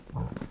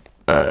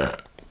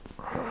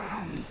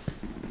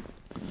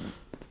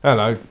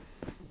Hello,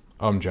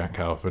 I'm Jack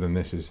Halford, and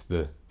this is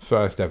the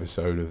first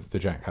episode of the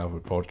Jack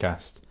Halford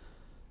podcast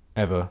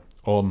ever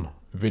on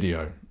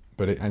video.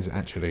 But it is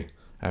actually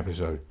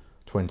episode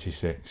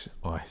 26,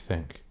 I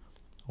think,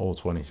 or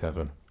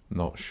 27,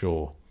 not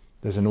sure.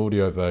 There's an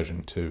audio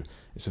version too.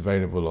 It's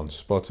available on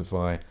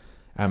Spotify,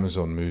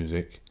 Amazon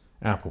Music,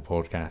 Apple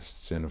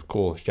Podcasts, and of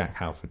course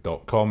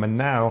jackhalford.com. And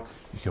now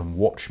you can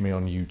watch me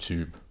on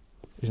YouTube.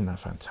 Isn't that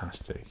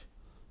fantastic?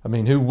 I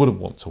mean, who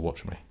wouldn't want to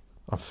watch me?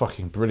 I'm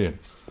fucking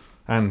brilliant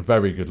and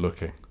very good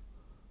looking,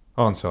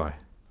 aren't I?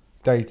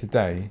 Day to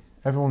day,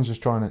 everyone's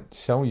just trying to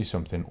sell you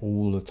something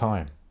all the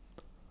time.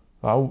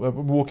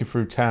 I'm walking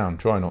through town,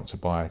 try not to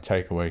buy a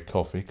takeaway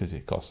coffee because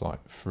it costs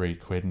like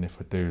 £3, and if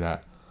I do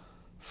that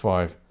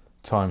 5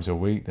 times a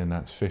week, then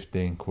that's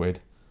 £15,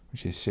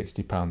 which is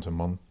 £60 a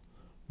month,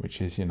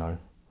 which is,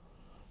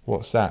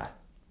 what's that?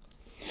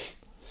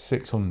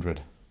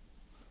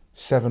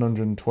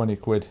 720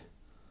 quid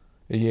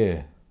a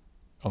year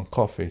on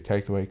coffee,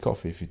 takeaway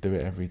coffee, if you do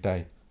it every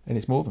day. And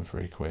it's more than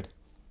 £3,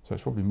 so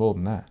it's probably more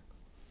than that.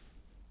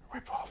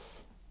 Rip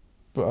off.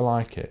 But I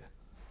like it,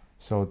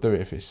 so I'll do it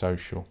if it's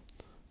social.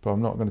 But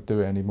I'm not going to do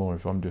it anymore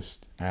if I'm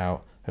just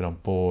out and I'm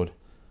bored.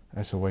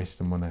 That's a waste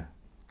of money.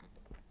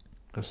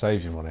 It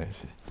saves you money.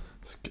 It's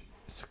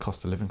a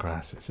cost of living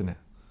crisis, isn't it?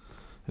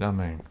 You know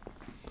what I mean?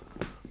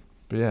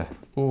 But yeah,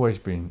 always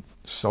been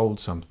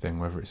sold something,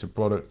 whether it's a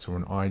product or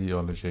an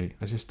ideology.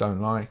 I just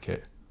don't like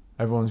it.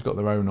 Everyone's got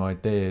their own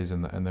ideas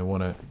and they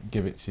want to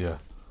give it to you.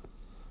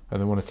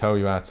 And they want to tell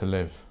you how to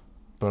live.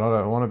 But I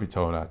don't want to be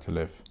told how to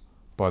live.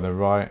 By the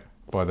right,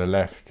 by the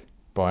left,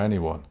 by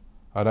anyone.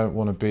 I don't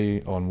want to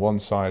be on one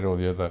side or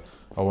the other.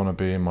 I want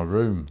to be in my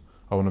room.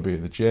 I want to be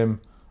at the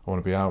gym. I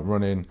want to be out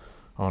running.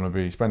 I want to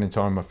be spending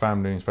time with my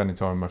family and spending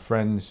time with my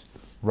friends.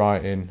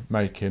 Writing,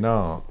 making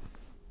art.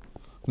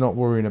 Not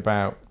worrying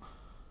about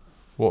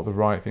what the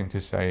right thing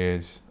to say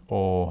is,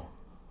 or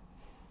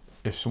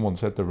if someone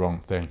said the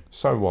wrong thing.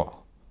 So what?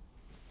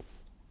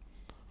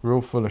 We're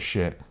all full of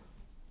shit.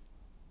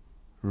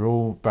 We're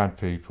all bad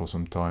people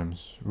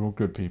sometimes. We're all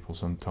good people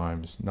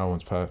sometimes. No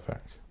one's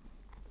perfect.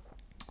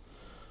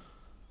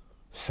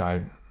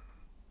 So,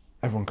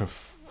 everyone can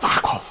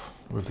fuck off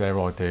with their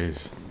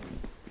ideas.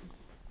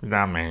 You know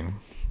what I mean?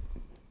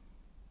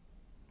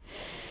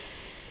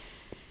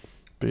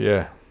 But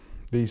yeah,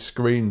 these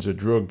screens are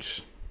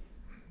drugs.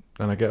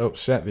 And I get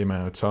upset the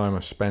amount of time I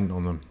spend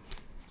on them.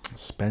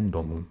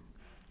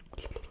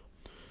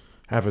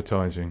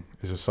 Advertising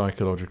is a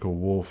psychological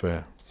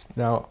warfare.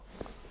 Now,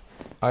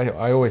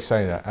 I always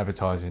say that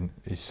advertising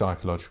is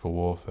psychological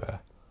warfare,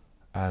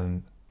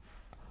 and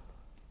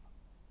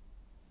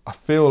I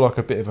feel like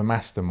a bit of a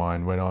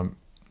mastermind when I'm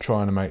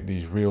trying to make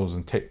these reels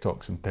and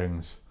TikToks and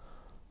things,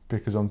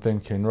 because I'm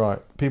thinking, right,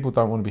 people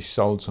don't want to be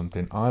sold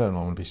something. I don't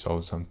want to be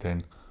sold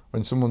something.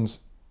 When someone's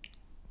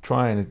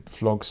trying to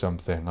flog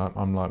something,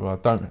 I'm like, well, I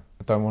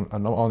don't want.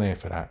 I'm not on here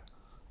for that.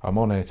 I'm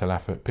on here to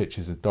laugh at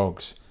pictures of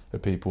dogs,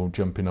 of people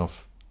jumping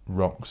off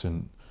rocks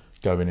and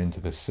going into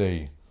the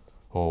sea,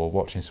 or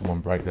watching someone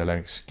break their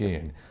legs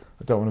skiing.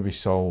 I don't want to be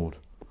sold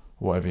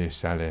whatever you're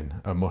selling,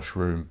 a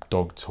mushroom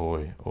dog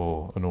toy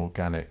or an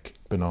organic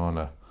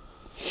banana.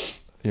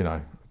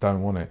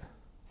 Don't want it.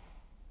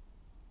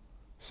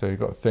 So you've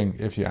got to think,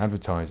 if you're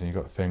advertising, you've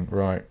got to think,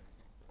 right,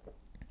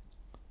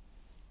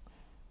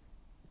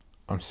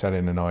 I'm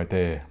selling an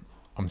idea.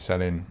 I'm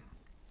selling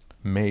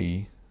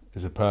me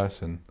as a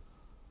person,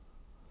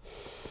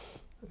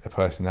 a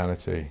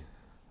personality,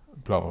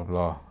 blah, blah,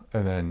 blah.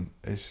 And then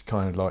it's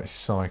kind of like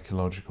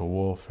psychological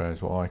warfare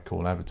is what I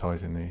call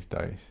advertising these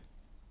days.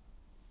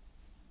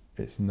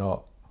 It's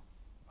not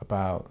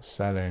about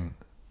selling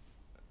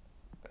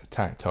a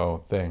tactile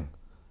thing.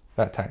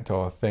 That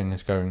tactile thing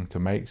is going to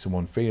make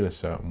someone feel a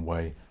certain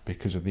way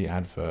because of the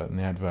advert, and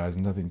the advert has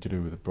nothing to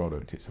do with the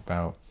product. It's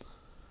about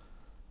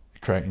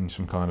creating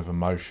some kind of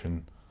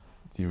emotion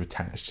that you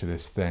attach to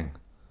this thing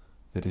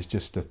that is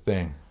just a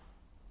thing.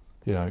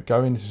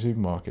 Go into the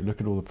supermarket,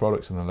 look at all the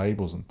products and the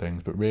labels and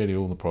things, but really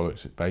all the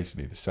products are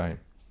basically the same.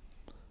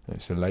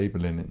 It's the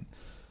labelling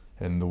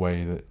and the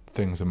way that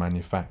things are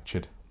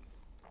manufactured.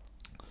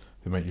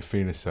 They make you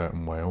feel a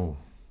certain way. Oh,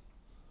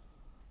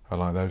 I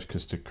like those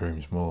custard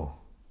creams more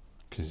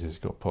because it's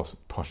got posh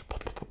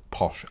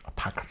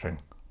packaging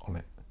on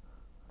it.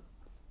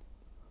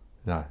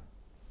 No.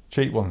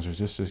 Cheap ones are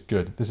just as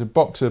good. There's a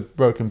box of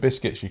broken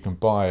biscuits you can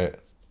buy at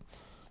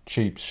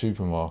cheap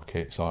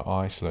supermarkets like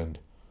Iceland.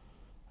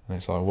 And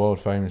it's like world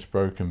famous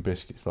broken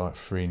biscuits, like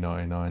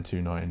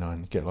 $3.99, $2.99.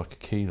 You get like a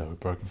kilo of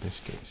broken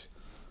biscuits.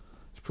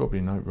 There's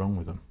probably no wrong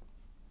with them.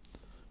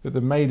 But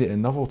they've made it a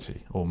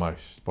novelty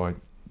almost by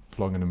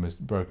flogging them as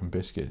broken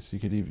biscuits.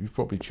 You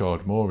probably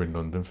charge more in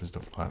London for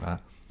stuff like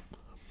that.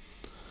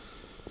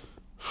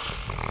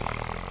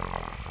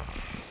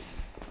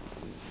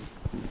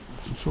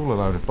 It's all a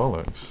load of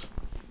bollocks.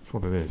 That's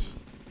what it is.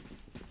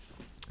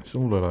 It's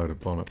all a load of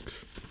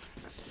bollocks.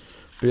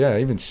 But yeah,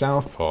 even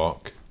South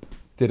Park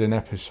did an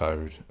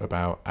episode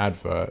about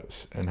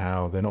adverts and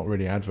how they're not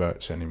really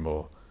adverts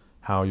anymore.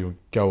 how you'll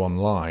go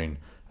online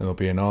and there'll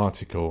be an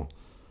article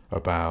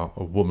about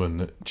a woman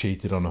that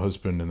cheated on her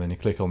husband, and then you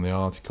click on the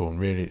article and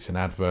really it's an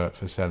advert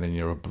for selling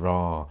you a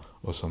bra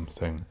or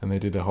something, and they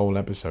did a whole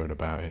episode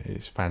about it.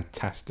 It's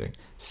fantastic.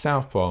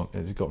 South Park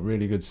has got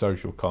really good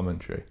social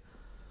commentary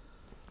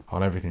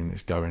on everything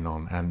that's going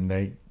on, and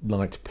they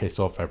like to piss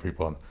off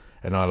everyone,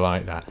 and I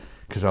like that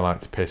because I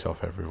like to piss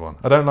off everyone.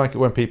 I don't like it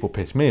when people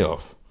piss me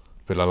off,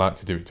 but I like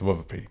to do it to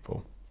other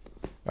people,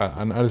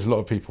 and there's a lot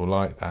of people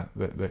like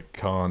that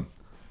can't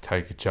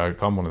take a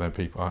joke. I'm one of them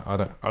people. I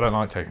don't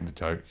like taking the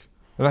joke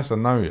unless I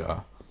know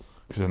you,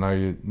 because I know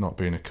you're not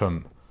being a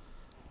cunt.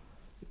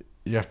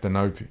 You have to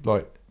know,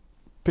 like,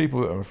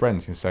 people that are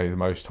friends can say the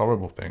most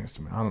horrible things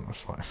to me. I'm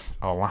just like,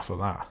 I'll laugh at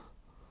that.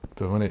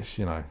 But when it's,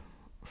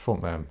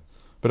 fuck them.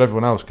 But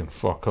everyone else can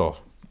fuck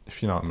off,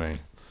 if you know what I mean.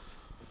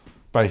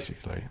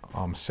 Basically,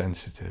 I'm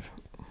sensitive.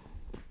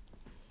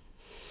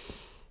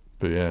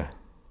 But yeah.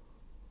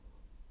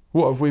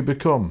 What have we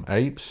become?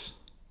 Apes?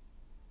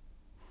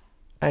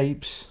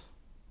 Apes?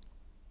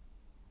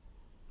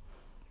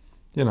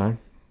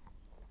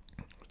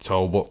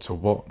 Told what to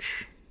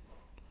watch,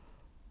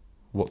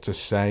 what to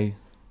say,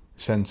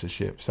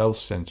 censorship,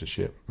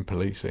 self-censorship and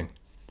policing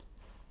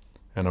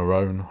in our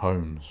own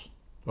homes,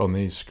 on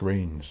these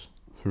screens,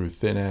 through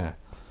thin air.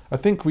 I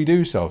think we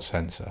do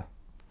self-censor,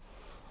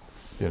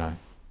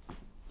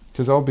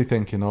 because I'll be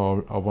thinking,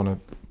 oh, I want to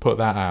put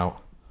that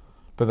out,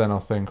 but then I'll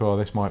think, oh,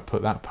 this might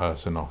put that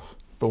person off.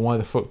 But why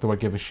the fuck do I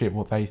give a shit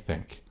what they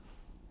think?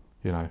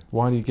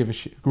 Why do you give a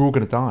shit? We're all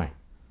going to die.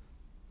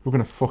 We're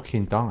going to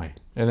fucking die.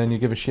 And then you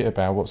give a shit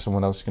about what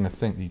someone else is going to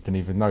think that you didn't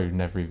even know, you've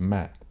never even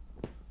met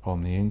on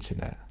the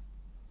internet.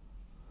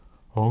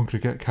 Oh, I'm going to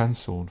get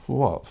cancelled. For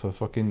what? For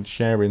fucking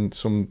sharing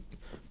some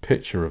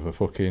picture of a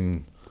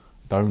fucking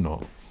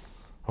donut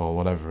or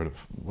whatever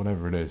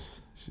it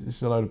is.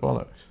 It's a load of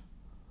bollocks.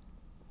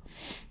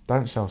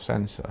 Don't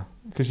self-censor,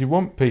 because you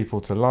want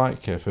people to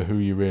like you for who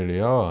you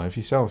really are. If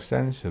you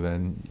self-censor,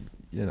 then,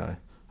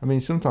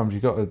 sometimes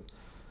you've got to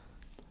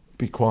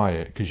be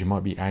quiet because you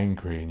might be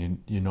angry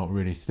and you're not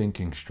really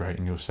thinking straight,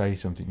 and you'll say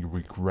something you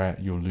regret,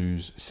 you'll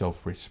lose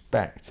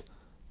self-respect.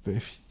 But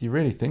if you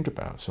really think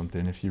about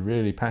something, if you're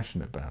really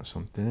passionate about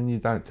something and you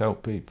don't tell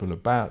people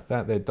about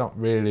that, they're not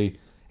really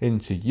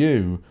into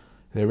you,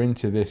 they're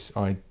into this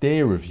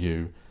idea of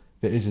you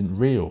that isn't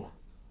real,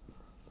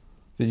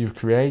 that you've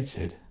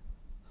created,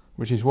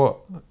 which is what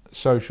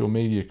social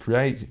media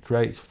creates. It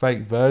creates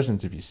fake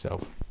versions of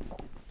yourself,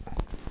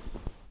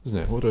 doesn't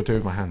it? What do I do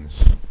with my hands?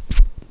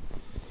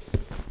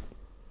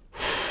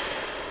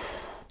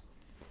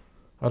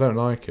 I don't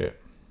like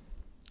it,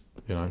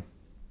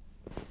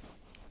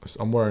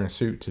 I'm wearing a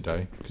suit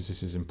today because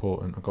this is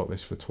important. I got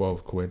this for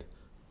 12 quid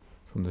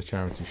from the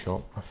charity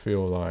shop. I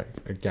feel like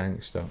a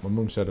gangster. My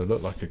mum said I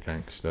look like a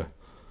gangster.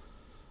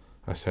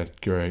 I said,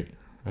 great,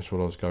 that's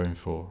what I was going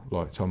for,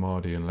 like Tom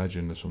Hardy in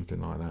Legend or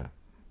something like that.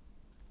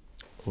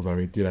 Although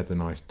he did have the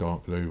nice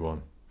dark blue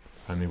one,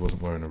 and he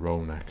wasn't wearing a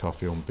roll neck. I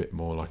feel a bit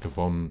more like a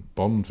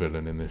Bond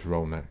villain in this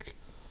roll neck,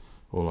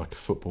 or like a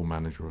football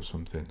manager or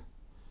something.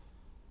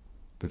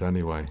 But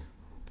anyway,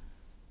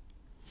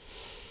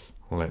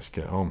 let's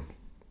get on.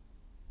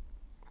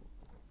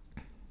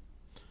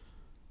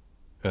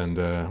 And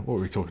what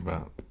were we talking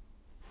about?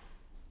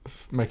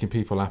 Making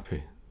people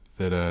happy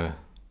that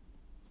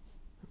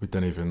we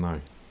don't even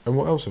know. And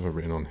what else have I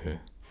written on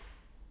here?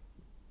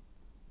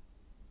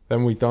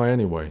 Then we die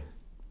anyway,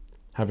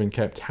 having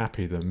kept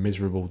happy the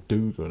miserable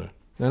do-gooder.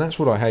 And that's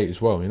what I hate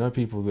as well.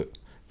 People that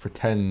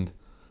pretend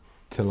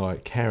to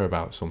care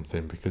about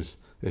something because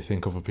they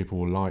think other people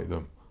will like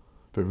them,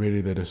 but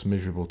really they're just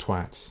miserable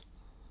twats.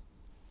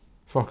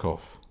 Fuck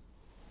off.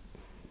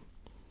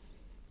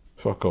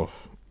 Fuck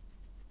off.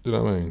 Do you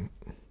know what I mean?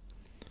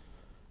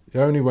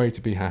 The only way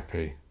to be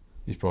happy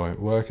is by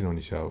working on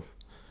yourself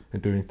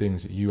and doing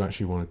things that you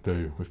actually want to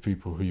do with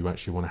people who you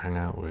actually want to hang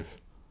out with.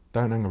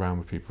 Don't hang around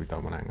with people you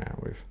don't want to hang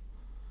out with.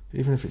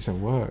 Even if it's at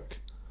work.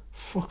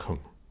 Fuck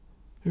them.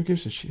 Who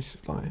gives a shit? It's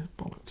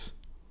bollocks.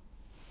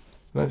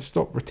 Let's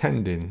stop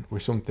pretending we're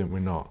something we're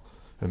not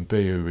and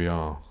be who we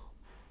are.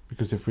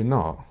 Because if we're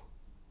not,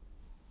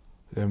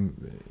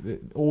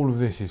 then all of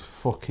this is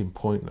fucking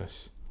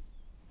pointless.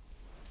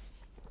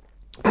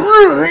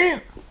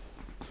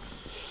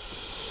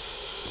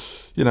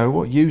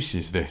 What use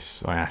is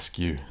this, I ask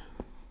you?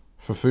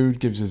 For food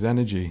gives us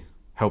energy,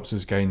 helps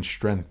us gain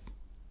strength.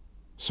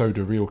 So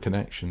do real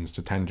connections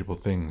to tangible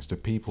things, to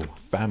people,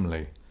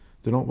 family.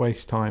 Do not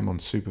waste time on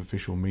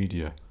superficial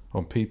media,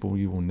 on people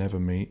you will never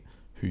meet,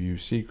 who you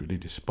secretly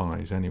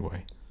despise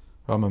anyway.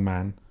 I'm a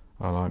man,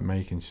 I like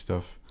making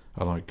stuff,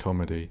 I like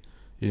comedy,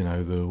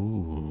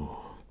 the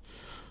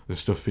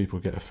stuff people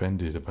get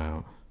offended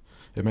about.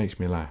 It makes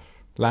me laugh.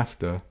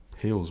 Laughter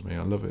heals me,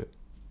 I love it.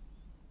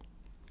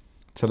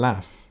 To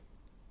laugh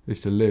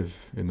is to live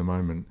in the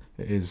moment.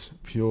 It is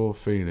pure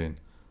feeling.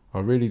 I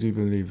really do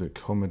believe that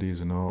comedy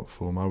is an art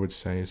form. I would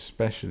say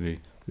especially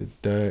the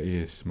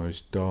dirtiest,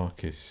 most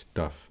darkest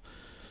stuff.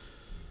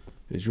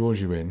 It draws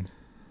you in.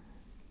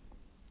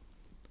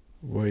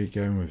 Where are you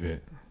going with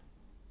it?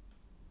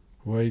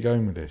 Where are you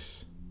going with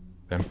this?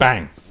 Then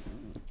bang!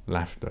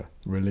 Laughter,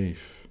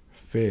 relief,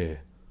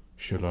 fear.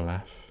 Should I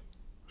laugh?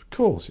 Of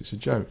course, it's a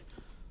joke.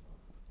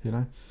 You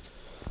know?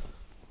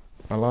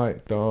 I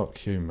like dark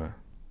humour.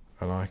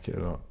 I like it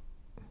a lot.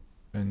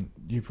 And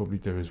you probably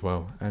do as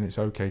well. And it's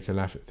okay to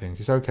laugh at things.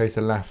 It's okay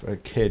to laugh at a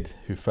kid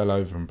who fell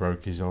over and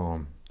broke his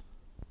arm.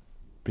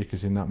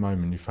 Because in that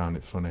moment you found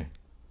it funny.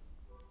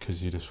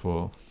 Because you just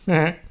thought,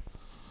 you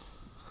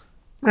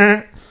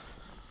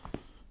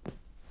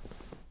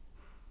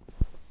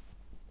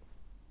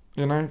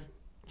know,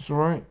 it's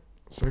alright.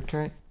 It's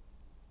okay.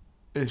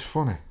 It's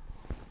funny.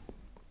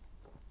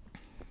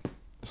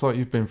 It's like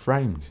You've Been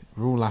Framed.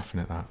 We're all laughing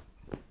at that.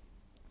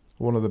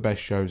 One of the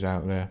best shows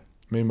out there.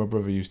 Me and my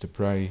brother used to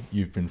play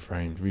You've Been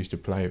Framed. We used to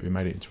play it. We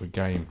made it into a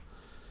game.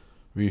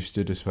 We used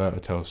to just hurt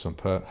ourselves on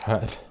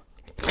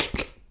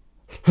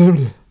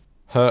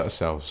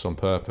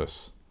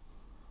purpose.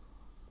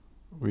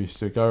 We used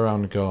to go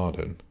around the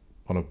garden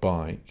on a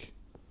bike,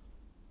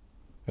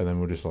 and then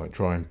we'll just like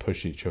try and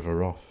push each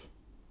other off,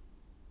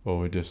 or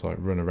we'd just like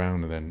run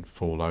around and then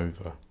fall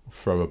over,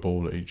 throw a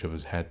ball at each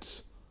other's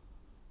heads,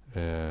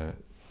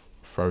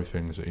 throw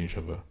things at each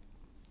other.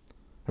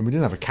 And we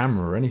didn't have a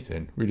camera or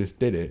anything. We just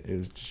did it. It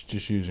was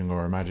just using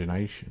our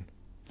imagination.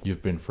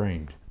 You've Been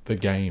Framed. The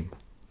game.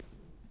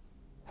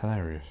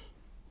 Hilarious.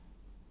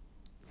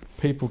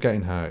 People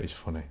getting hurt is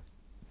funny.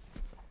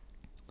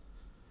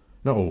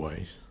 Not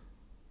always.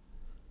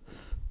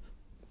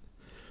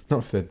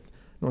 Not if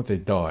they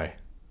die.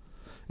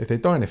 If they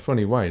die in a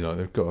funny way, like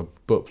they've got a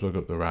butt plug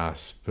up their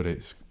ass, but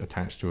it's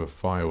attached to a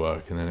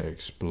firework and then it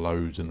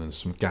explodes and there's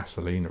some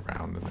gasoline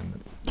around and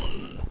then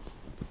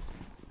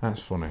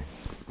that's funny.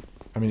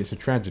 I mean, it's a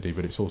tragedy,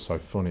 but it's also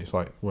funny. It's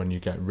like when you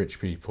get rich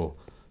people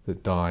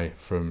that die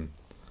from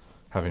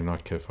having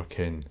like a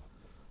fucking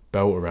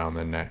belt around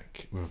their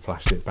neck with a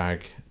plastic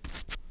bag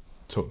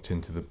tucked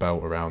into the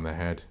belt around their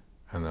head,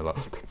 and they're like,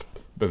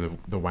 but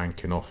they're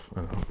wanking off.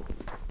 And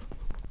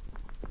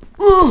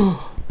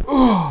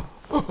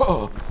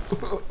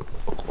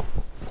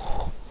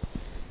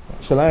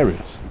it's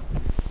hilarious.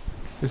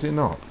 Is it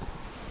not?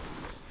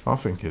 I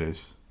think it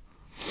is.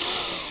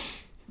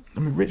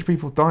 I mean, rich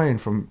people dying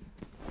from,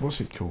 what's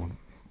it called?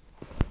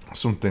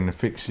 Something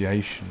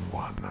asphyxiation.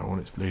 Well, I don't know what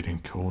it's bleeding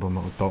called. I'm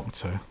not a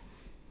doctor.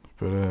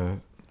 But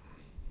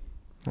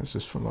that's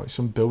just from like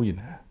some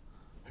billionaire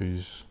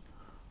who's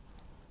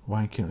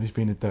wanking, who's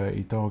been a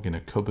dirty dog in a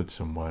cupboard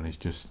somewhere and he's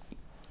just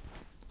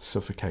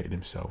suffocated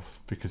himself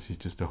because he's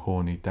just a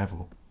horny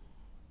devil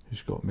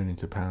who's got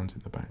millions of pounds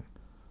in the bank.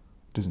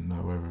 Doesn't know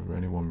whether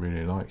anyone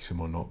really likes him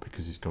or not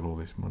because he's got all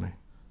this money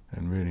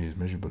and really is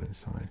miserable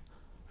inside.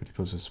 But he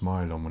puts a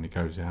smile on when he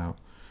goes out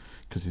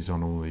because he's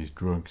on all these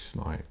drugs,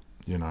 like,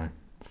 you know,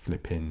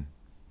 flipping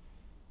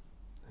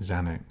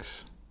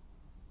Xanax,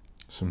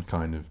 some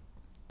kind of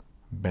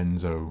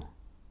benzo,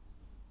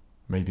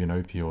 maybe an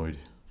opioid,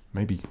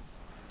 maybe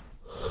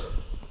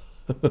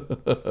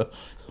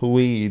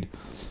weed,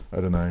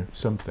 I don't know,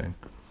 something.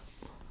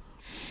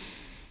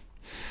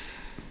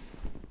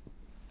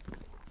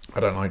 I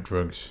don't like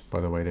drugs,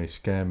 by the way, they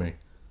scare me.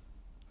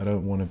 I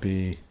don't want to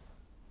be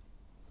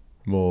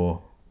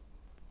more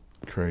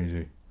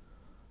crazy.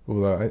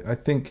 Although I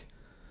think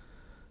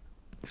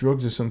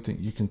drugs are something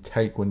you can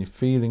take when you're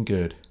feeling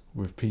good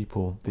with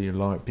people that you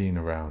like being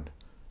around,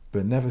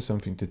 but never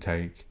something to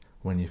take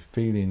when you're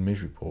feeling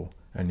miserable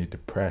and you're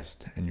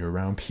depressed and you're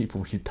around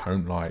people you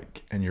don't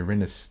like and you're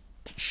in a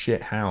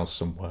shit house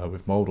somewhere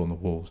with mold on the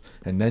walls,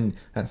 and then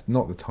that's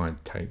not the time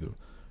to take them.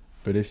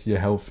 But if you're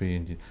healthy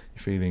and you're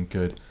feeling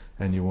good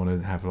and you want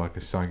to have like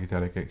a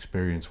psychedelic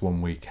experience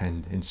one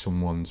weekend in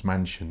someone's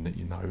mansion that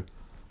you know,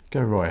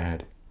 go right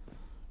ahead,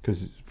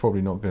 because it's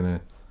probably not going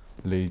to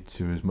lead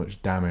to as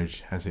much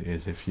damage as it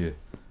is if you're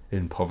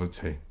in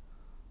poverty.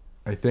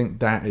 I think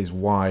that is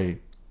why,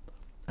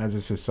 as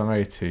a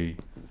society,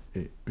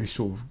 we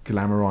sort of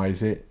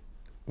glamorise it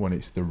when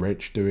it's the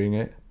rich doing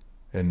it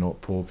and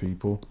not poor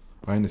people.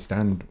 I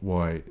understand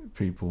why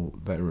people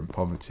that are in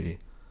poverty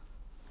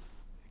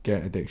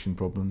get addiction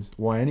problems.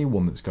 Why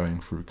anyone that's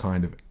going through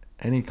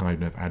any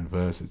kind of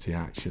adversity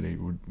actually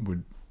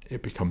would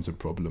it becomes a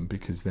problem,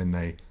 because then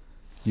they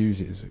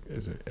use it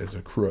as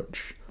a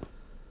crutch,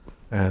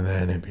 and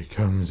then it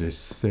becomes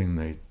this thing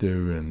they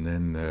do, and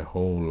then their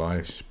whole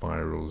life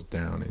spirals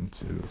down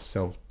into a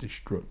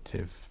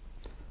self-destructive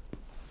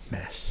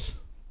mess.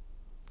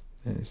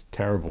 And it's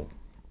terrible.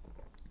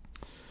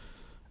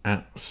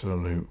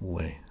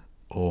 Absolutely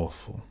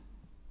awful.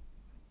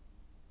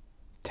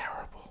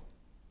 Terrible.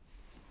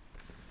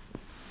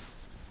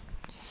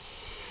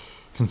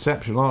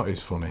 Conceptual art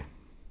is funny.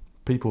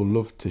 People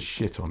love to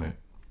shit on it.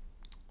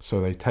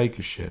 So they take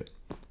a shit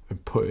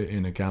and put it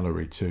in a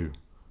gallery too.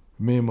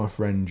 Me and my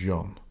friend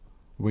John,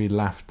 we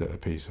laughed at a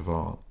piece of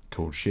art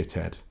called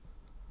Shithead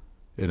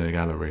in a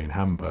gallery in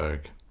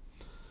Hamburg.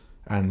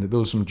 And there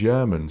were some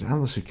Germans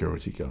and the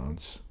security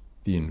guards,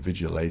 the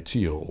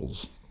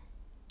invigilators,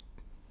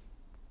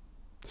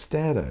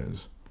 stared at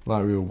us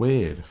like we were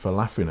weird for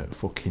laughing at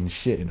fucking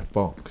shit in a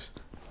box.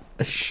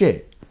 A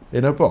shit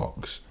in a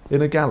box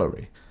in a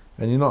gallery.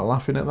 and you're not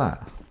laughing at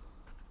that,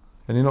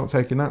 and you're not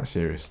taking that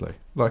seriously.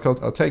 Like,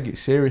 I'll take it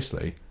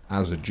seriously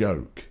as a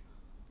joke,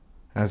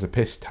 as a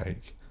piss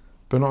take,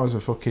 but not as a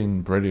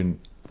fucking brilliant,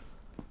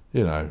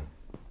 you know,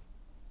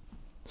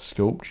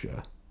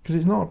 sculpture. Because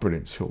it's not a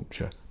brilliant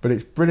sculpture, but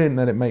it's brilliant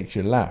that it makes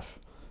you laugh.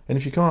 And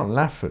if you can't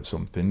laugh at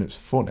something that's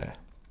funny,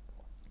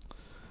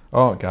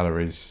 art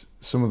galleries,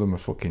 some of them are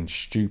fucking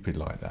stupid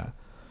like that.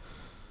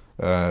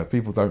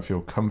 People don't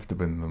feel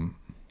comfortable in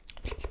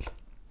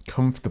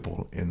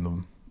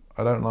them.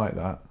 I don't like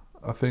that.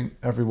 I think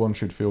everyone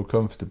should feel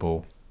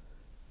comfortable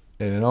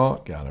in an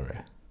art gallery.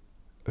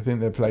 I think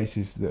they're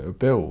places that are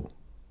built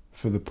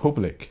for the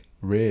public,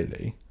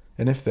 really.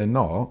 And if they're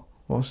not,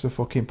 what's the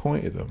fucking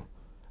point of them?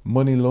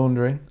 Money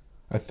laundering?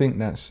 I think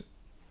that's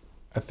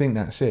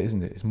it,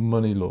 isn't it? It's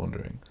money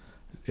laundering.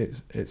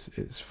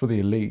 It's for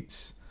the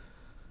elites.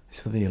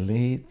 It's for the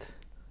elite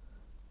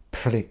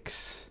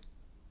pricks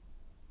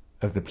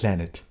of the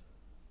planet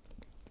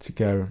to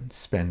go and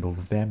spend all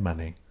of their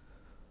money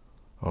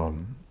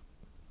on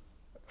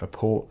a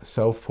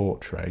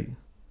self-portrait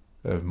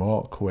of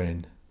Mark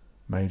Quinn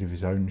made of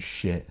his own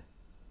shit.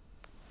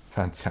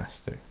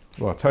 Fantastic.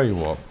 Well, I'll tell you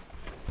what.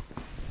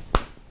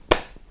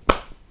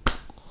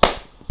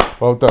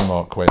 Well done,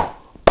 Mark Quinn.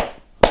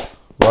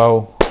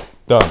 Well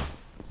done.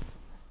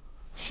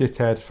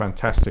 Shithead,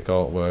 fantastic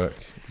artwork.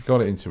 You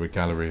got it into a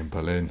gallery in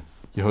Berlin.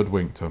 You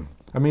hoodwinked them.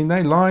 I mean,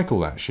 they like all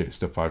that shit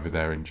stuff over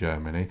there in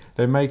Germany.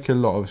 They make a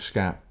lot of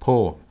scat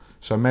porn.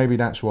 So maybe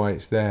that's why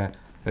it's there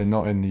and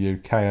not in the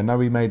UK. I know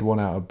he made one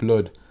out of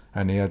blood,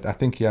 and I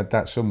think he had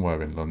that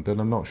somewhere in London.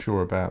 I'm not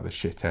sure about the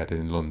shithead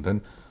in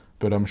London,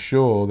 but I'm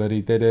sure that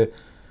he did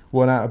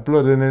one out of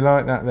blood, and they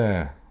like that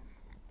there.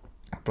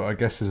 But I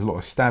guess there's a lot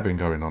of stabbing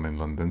going on in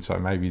London, so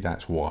maybe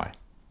that's why.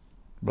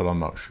 But I'm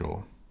not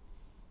sure.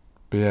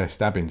 But yeah,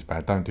 stabbing's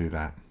bad. Don't do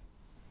that.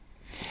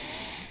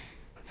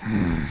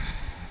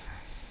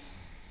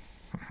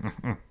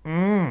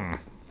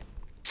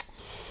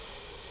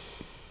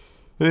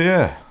 But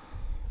yeah.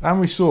 And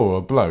we saw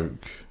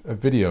a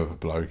video of a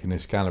bloke in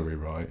this gallery,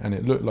 right? And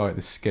it looked like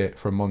the skit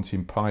from Monty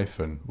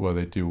Python where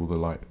they do all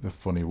the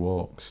funny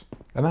walks.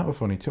 And that was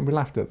funny too. And we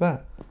laughed at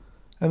that.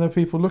 And there are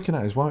people looking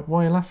at us. Why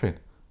are you laughing?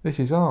 This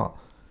is art.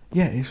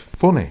 Yeah, it's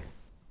funny.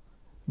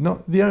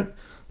 Not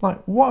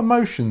what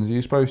emotions are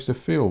you supposed to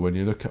feel when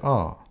you look at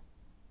art?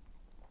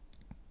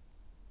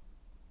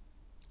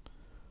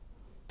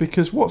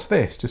 Because what's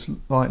this? Just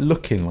like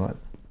looking like,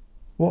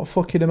 what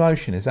fucking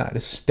emotion is that?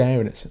 Just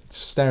staring at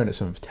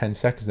something for 10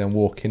 seconds, then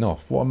walking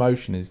off. What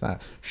emotion is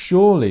that?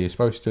 Surely you're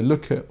supposed to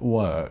look at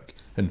work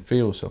and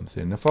feel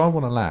something. If I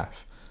want to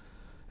laugh,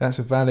 that's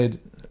a valid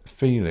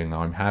feeling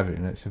I'm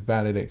having. It's a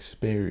valid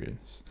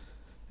experience.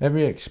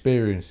 Every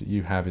experience that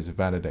you have is a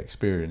valid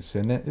experience.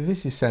 And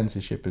this is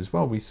censorship as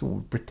well. We sort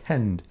of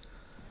pretend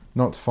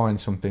not to find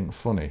something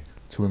funny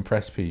to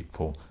impress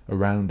people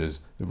around us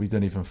that we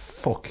don't even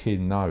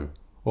fucking know.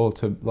 Or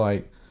to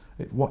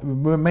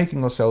we're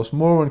making ourselves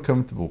more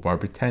uncomfortable by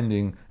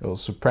pretending or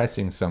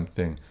suppressing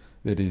something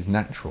that is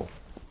natural.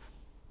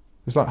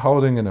 It's like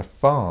holding in a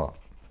fart.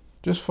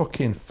 Just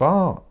fucking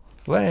fart.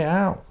 Let it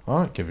out. I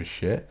don't give a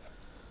shit.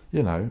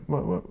 You know,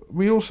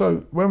 we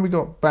also, when we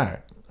got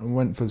back and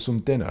went for some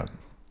dinner,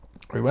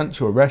 we went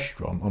to a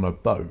restaurant on a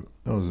boat.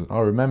 I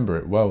remember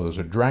it well. There was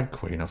a drag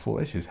queen. I thought,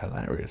 this is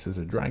hilarious. There's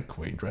a drag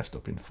queen dressed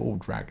up in full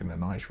drag in a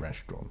nice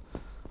restaurant.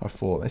 I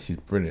thought, this is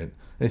brilliant.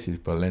 This is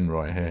Berlin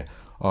right here.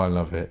 I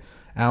love it.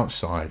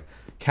 Outside,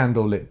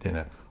 candlelit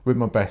dinner with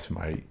my best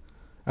mate,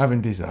 having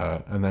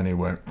dessert, and then he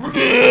went,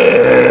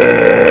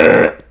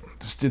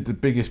 just did the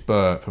biggest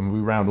burp, and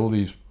we were around all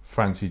these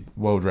fancy,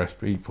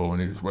 well-dressed people,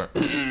 and he just went,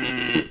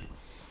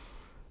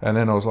 and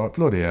then I was like,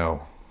 bloody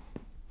hell.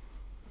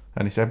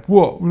 And he said,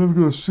 what? We're never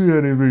going to see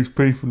any of these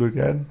people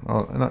again.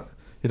 And I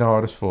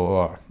just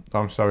thought, oh,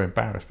 I'm so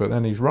embarrassed. But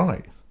then he's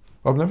right.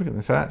 I'm never going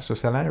to say that's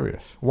just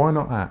hilarious. Why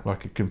not act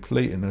like a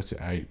complete and utter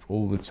ape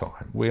all the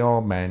time? We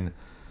are men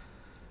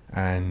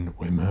and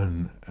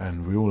women,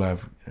 and we all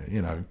have,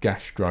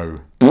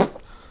 gastro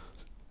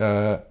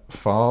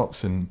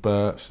farts and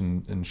burps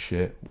and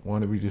shit. Why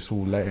don't we just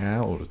all let it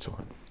out all the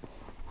time?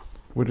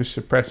 We're just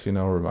suppressing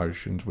our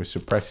emotions. We're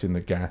suppressing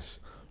the gas.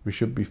 We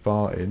should be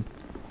farting.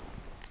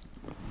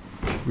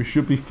 We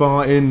should be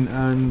farting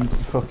and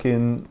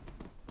fucking,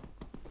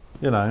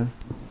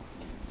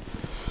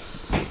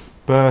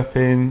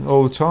 burping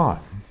all the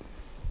time.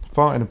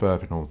 Farting and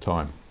burping all the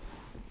time.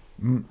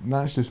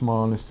 That's just my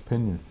honest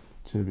opinion,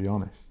 to be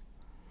honest.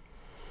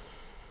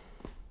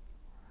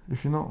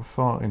 If you're not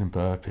farting and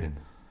burping,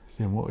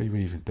 then what are you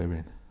even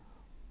doing?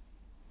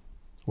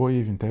 What are you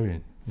even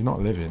doing? You're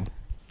not living,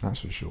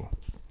 that's for sure.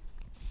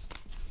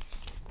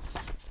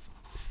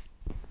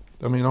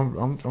 I mean,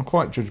 I'm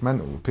quite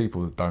judgmental of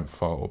people that don't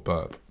fart or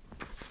burp.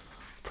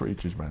 Pretty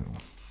judgmental.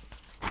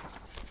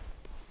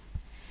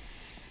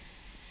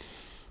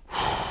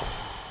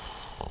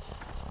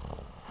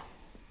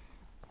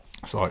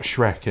 It's like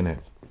Shrek, innit?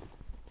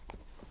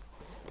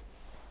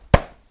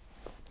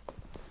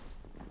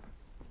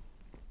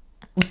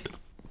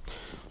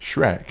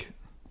 Shrek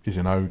is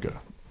an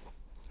ogre,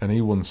 And he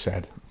once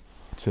said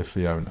to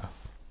Fiona,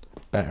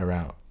 better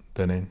out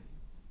than in.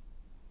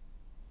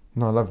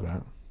 And I love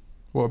that.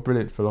 What a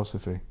brilliant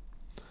philosophy.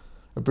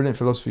 A brilliant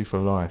philosophy for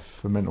life,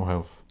 for mental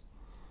health.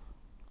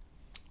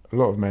 A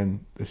lot of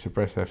men, they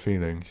suppress their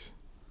feelings,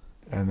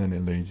 and then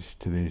it leads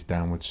to these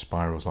downward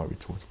spirals like we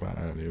talked about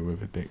earlier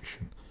with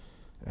addiction.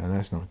 And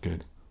that's not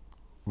good.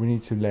 We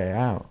need to let it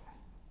out.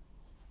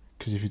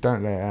 Because if you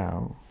don't let it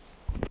out,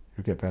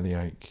 you'll get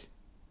bellyache.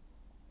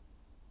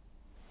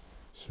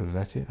 So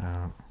let it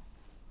out,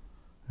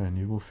 and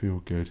you will feel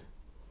good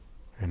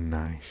and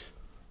nice.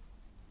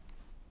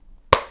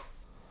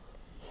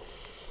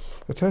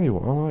 I tell you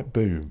what, I like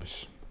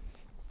boobs.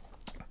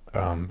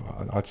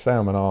 I'd say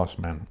I'm an arse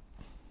man.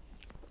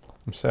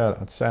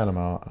 I'd say I'm an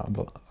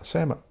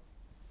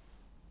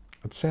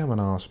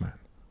arse man.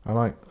 I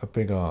like a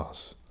big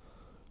arse.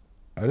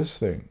 I just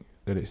think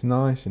that it's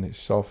nice and it's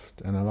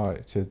soft, and I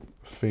like to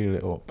feel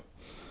it up.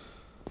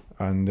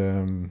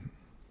 And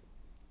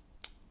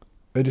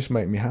they just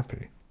make me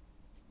happy.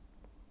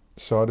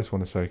 So I just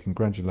want to say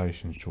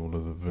congratulations to all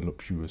of the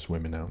voluptuous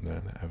women out there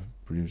that have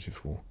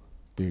beautiful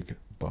big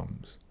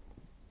bums.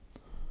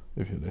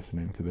 If you're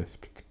listening to this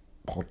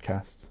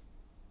podcast,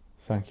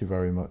 thank you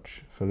very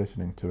much for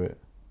listening to it.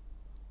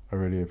 I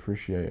really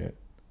appreciate it.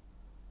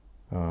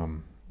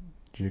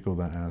 Jiggle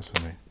that ass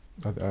for me.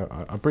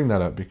 I bring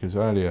that up because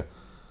earlier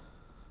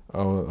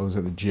I was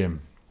at the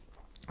gym,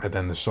 and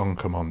then the song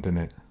come on, didn't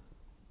it?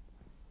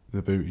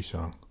 The booty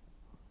song.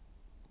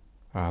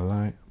 I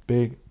like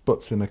big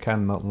butts and I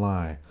cannot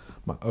lie.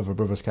 My other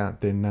brothers can't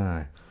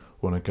deny.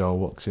 When a girl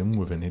walks in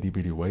with an itty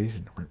bitty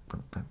waist,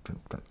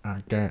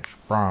 I get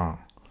wrong.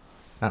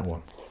 That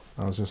one.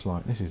 I was just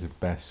like, this is the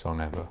best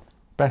song ever.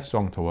 Best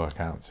song to work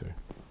out to.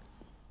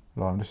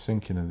 Like, I'm just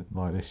thinking of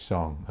like this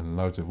song and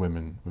loads of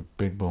women with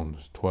big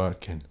bums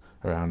twerking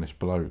around this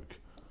bloke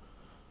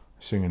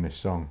singing this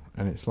song,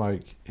 and it's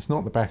like, it's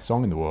not the best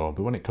song in the world,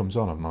 but when it comes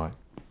on, I'm like,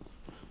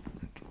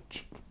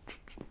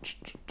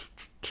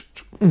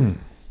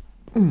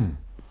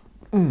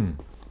 I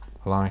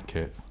like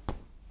it.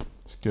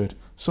 It's good.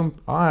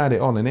 I had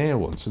it on in here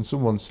once, and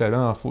someone said,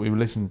 "Oh, I thought you were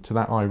listening to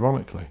that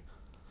ironically."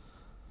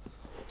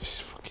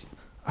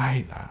 I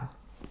hate that.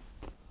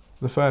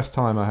 The first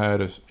time I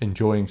heard us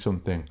enjoying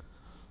something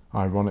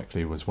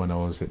ironically was when I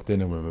was at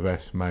dinner with my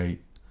best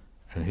mate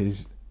and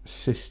his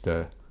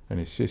sister and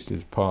his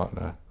sister's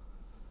partner,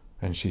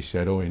 and she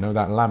said, "Oh, you know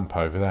that lamp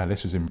over there?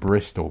 This was in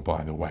Bristol,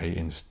 by the way,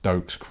 in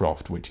Stokes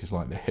Croft, which is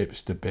like the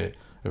hipster bit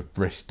of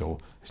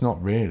Bristol. It's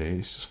not really,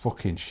 it's just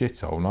fucking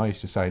shithole." And I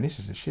used to say, "This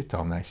is a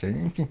shithole." And they said,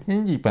 "It's a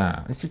indie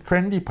part, it's a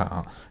trendy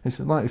part, it's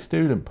like a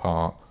student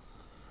part."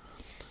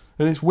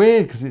 And it's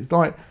weird because it's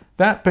like,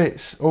 that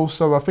bit's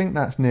also, I think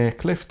that's near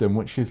Clifton,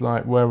 which is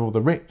like where all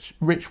the rich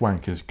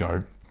wankers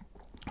go.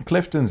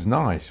 Clifton's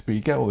nice, but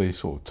you get all these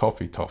sort of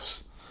toffee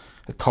toffs,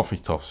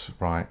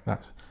 right?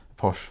 That's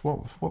posh.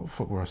 What the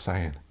fuck were I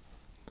saying?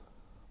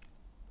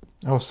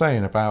 I was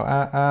saying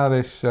about how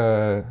this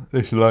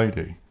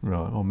lady,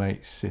 right, my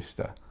mate's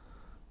sister,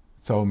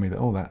 told me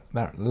that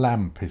that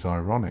lamp is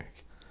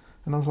ironic,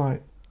 and I was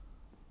like,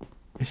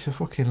 it's a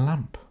fucking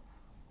lamp.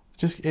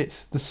 Just,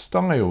 it's the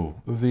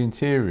style of the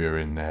interior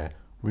in there.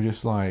 We're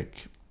just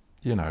like,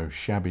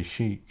 shabby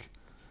chic.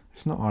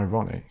 It's not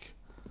ironic.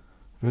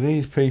 But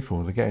these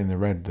people, they're getting the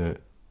red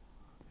that,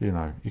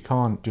 you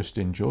can't just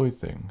enjoy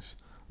things.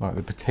 Like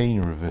the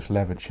patina of this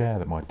leather chair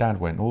that my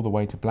dad went all the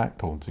way to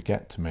Blackpool to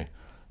get for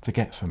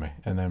me,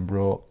 and then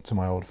brought to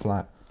my old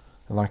flat.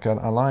 And like,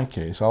 I like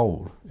it. It's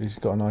old. It's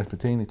got a nice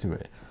patina to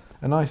it.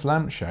 A nice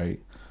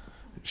lampshade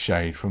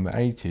from the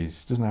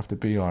 80s doesn't have to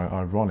be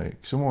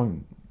ironic.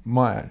 Someone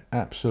might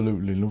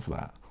absolutely love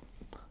that.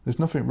 There's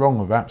nothing wrong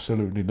with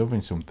absolutely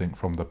loving something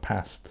from the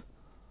past,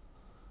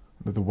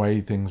 with the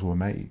way things were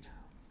made.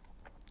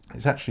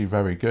 It's actually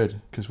very good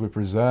because we're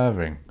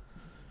preserving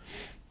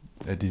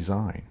a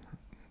design.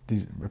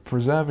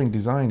 Preserving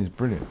design is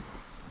brilliant.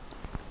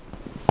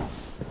 Do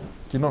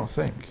you not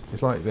think?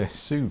 It's like their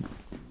suit,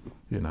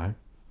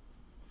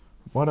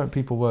 Why don't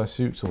people wear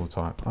suits all the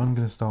time? I'm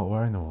going to start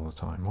wearing them all the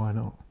time. Why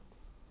not?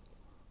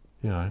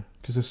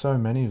 Because there's so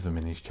many of them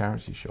in these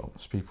charity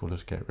shops, people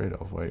just get rid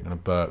of. Wait, and a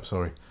burp,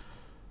 sorry.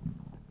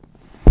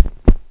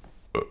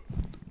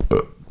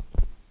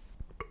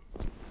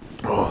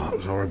 Oh, that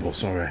was horrible,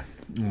 sorry.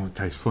 Oh, it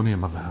tastes funny in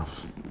my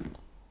mouth.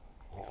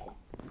 Oh,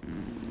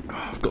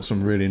 I've got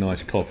some really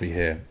nice coffee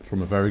here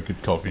from a very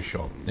good coffee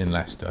shop in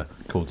Leicester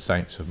called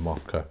Saints of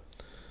Mocha.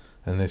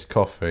 And this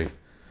coffee,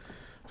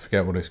 I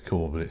forget what it's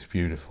called, but it's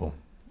beautiful.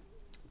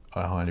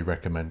 I highly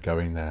recommend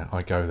going there.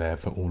 I go there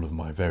for all of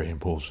my very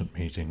important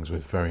meetings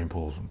with very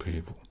important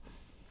people.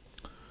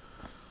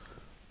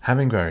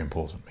 Having very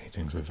important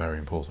meetings with very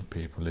important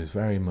people is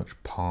very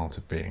much part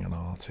of being an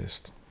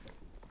artist.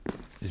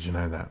 Did you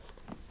know that?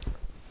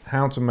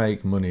 How to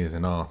make money as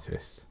an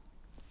artist.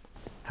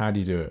 How do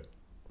you do it?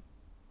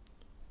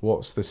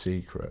 What's the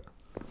secret?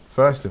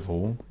 First of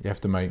all, you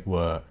have to make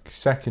work.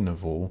 Second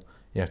of all,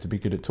 you have to be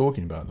good at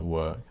talking about the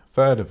work.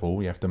 Third of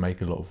all, you have to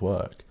make a lot of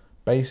work.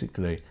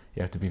 Basically,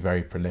 you have to be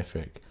very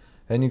prolific.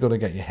 Then you've got to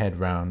get your head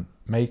round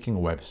making a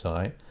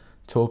website,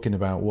 talking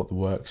about what the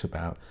work's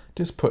about,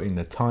 just putting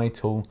the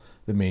title,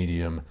 the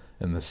medium,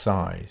 and the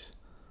size.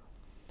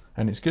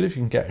 And it's good if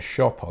you can get a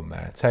shop on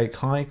there. Take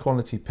high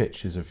quality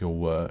pictures of your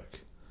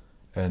work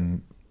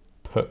and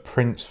put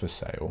prints for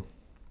sale.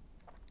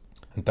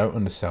 And don't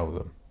undersell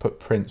them. Put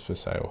prints for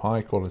sale,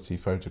 high quality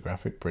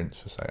photographic prints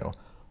for sale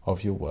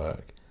of your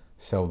work.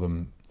 Sell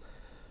them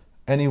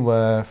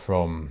anywhere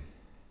from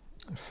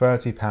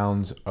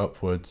 £30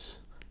 upwards,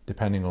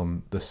 depending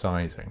on the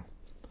sizing.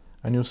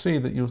 And you'll see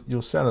that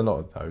you'll sell a lot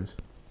of those.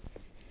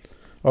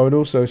 I would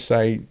also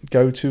say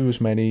go to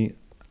as many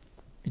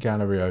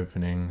gallery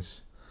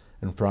openings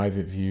and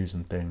private views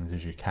and things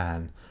as you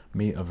can.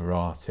 Meet other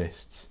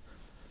artists.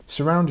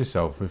 Surround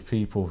yourself with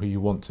people who you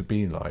want to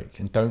be like,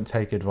 and don't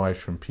take advice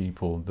from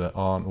people that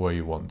aren't where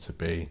you want to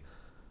be,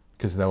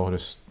 because they'll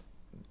just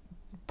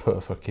put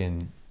a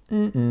fucking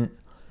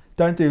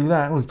don't do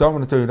that. Well, don't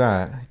want to do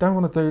that. Don't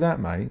want to do that,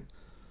 mate.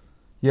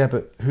 Yeah,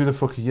 but who the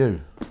fuck are you?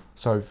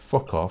 So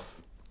fuck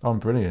off. I'm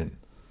brilliant.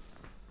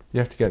 You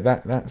have to get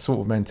that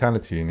sort of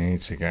mentality. You need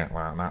to get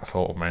that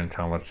sort of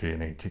mentality. You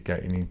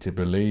need to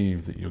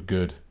believe that you're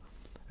good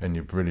and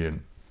you're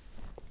brilliant,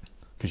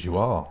 because you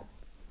are.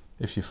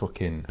 If you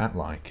fucking act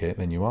like it,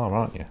 then you are,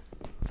 aren't you?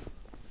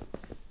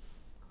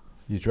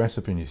 You dress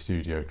up in your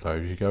studio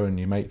clothes. You go and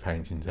you make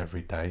paintings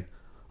every day,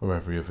 or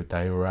every other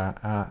day, or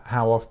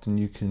how often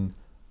you can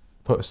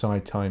put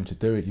aside time to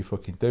do it. You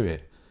fucking do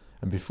it,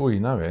 and before you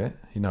know it,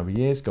 a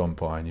year's gone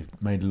by and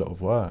you've made a lot of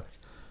work.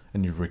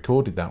 And you've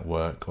recorded that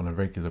work on a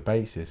regular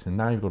basis, and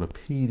now you've got a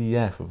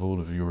PDF of all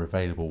of your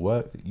available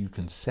work that you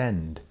can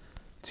send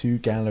to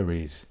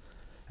galleries,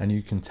 and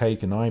you can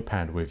take an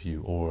iPad with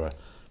you or a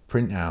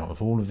printout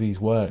of all of these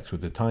works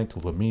with the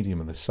title, the medium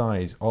and the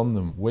size on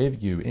them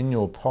with you in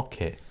your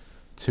pocket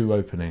to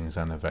openings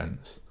and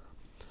events.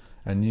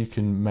 And you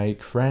can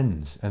make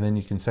friends, and then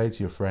you can say to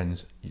your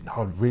friends,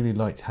 I'd really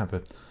like to have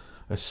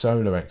a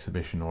solo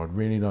exhibition, or I'd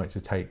really like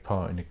to take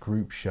part in a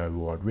group show,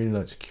 or I'd really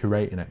like to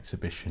curate an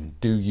exhibition.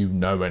 Do you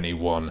know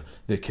anyone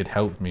that could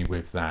help me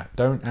with that?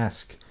 Don't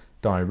ask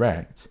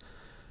direct.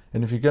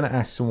 And if you're going to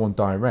ask someone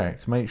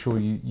direct, make sure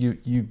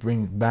you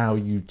bring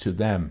value to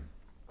them.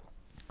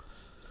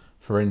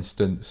 For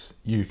instance,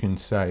 you can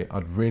say,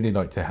 I'd really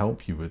like to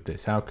help you with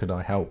this. How could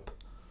I help?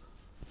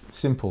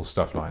 Simple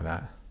stuff like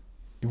that.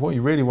 What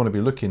you really want to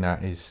be looking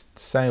at is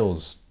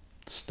sales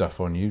stuff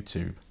on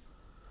YouTube.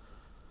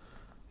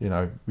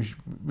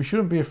 We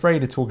shouldn't be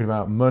afraid of talking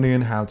about money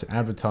and how to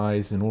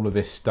advertise and all of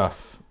this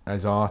stuff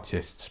as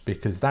artists,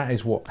 because that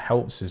is what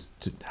helps us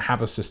to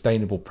have a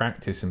sustainable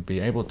practice and be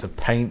able to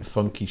paint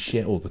funky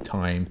shit all the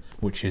time,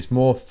 which is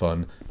more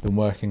fun than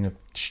working a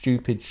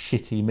stupid,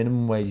 shitty,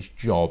 minimum wage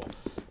job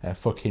at a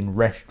fucking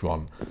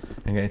restaurant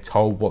and getting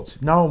told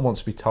no one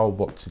wants to be told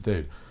what to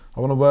do.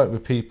 I want to work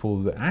with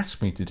people that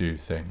ask me to do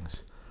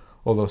things,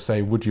 or they'll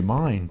say, would you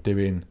mind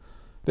doing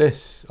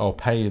this? I'll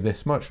pay you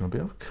this much. And I'll be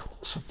like, of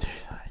course I'll do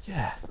that.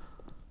 Yeah,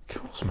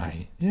 of course,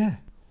 mate. Yeah.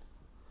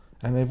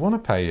 And they want to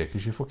pay you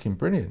because you're fucking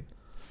brilliant.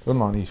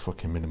 Unlike these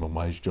fucking minimum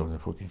wage jobs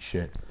and fucking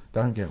shit.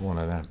 Don't get one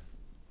of them.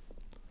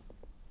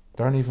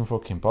 Don't even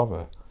fucking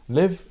bother.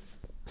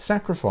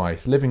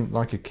 Sacrifice living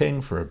like a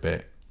king for a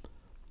bit,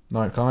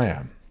 like I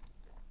am.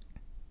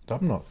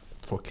 I'm not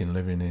fucking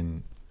living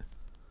in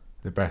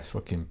the best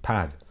fucking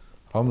pad.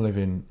 I'm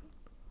living,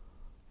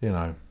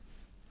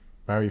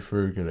 very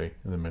frugally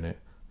at the minute,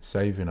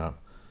 saving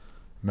up,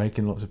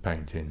 making lots of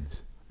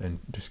paintings, and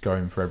just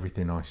going for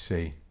everything I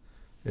see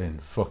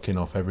and fucking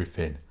off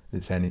everything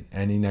that's any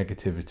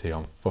negativity.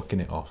 I'm fucking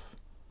it off,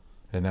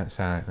 and that's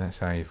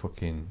how you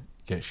fucking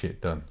get shit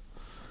done.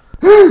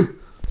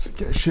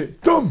 Get shit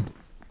done.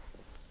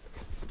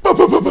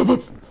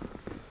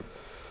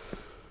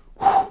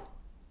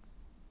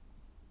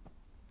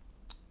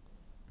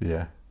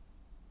 Yeah.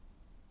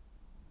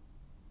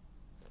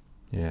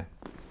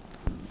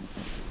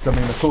 I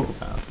mean, I talk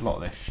about a lot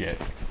of this shit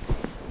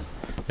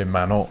in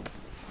Man Up.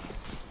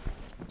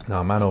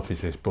 Now, Man Up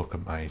is this book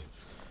I made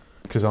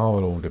because I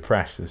was all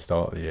depressed at the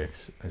start of the year.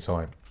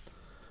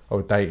 I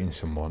was dating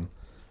someone,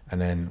 and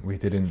then we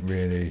didn't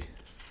really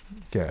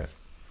get.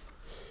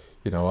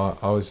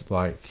 I was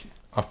like,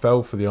 I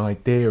fell for the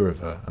idea of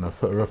her, and I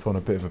put her up on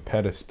a bit of a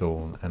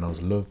pedestal, and I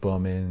was love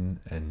bombing,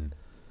 and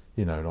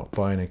not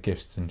buying her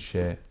gifts and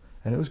shit,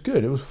 and it was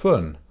good. It was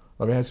fun.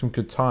 Like, we had some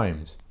good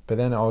times, but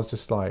then I was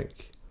just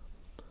like,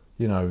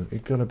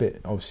 it got a bit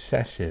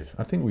obsessive.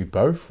 I think we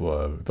both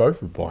were. We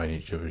both were buying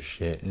each other's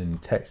shit and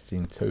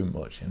texting too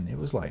much. And it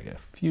was like a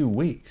few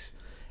weeks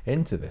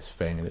into this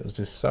thing, and it was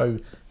just so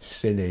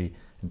silly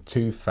and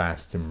too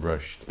fast and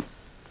rushed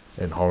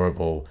and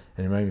horrible.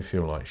 And it made me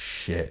feel like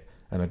shit.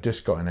 And I'd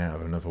just gotten out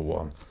of another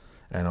one.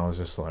 And I was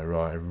just like,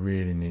 right, I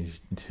really need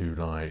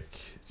to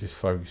just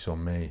focus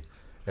on me.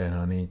 And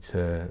I need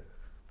to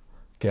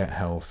get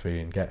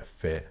healthy and get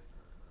fit.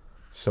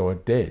 So I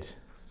did.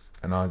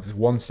 And I just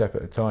one step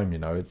at a time,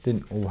 it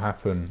didn't all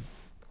happen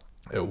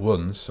at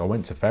once. I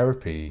went to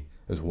therapy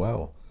as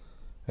well.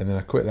 And then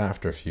I quit that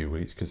after a few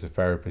weeks because the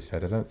therapist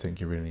said, I don't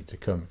think you really need to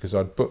come, because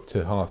I'd booked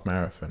a half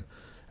marathon.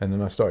 And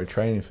then I started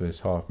training for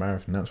this half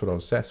marathon. That's what I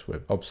was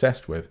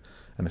obsessed with.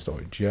 And I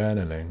started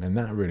journaling, and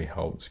that really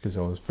helped because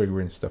I was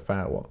figuring stuff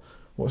out.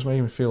 What's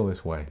making me feel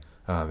this way?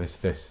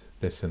 This,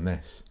 and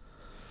this.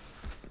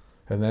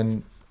 And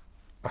then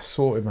I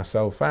sorted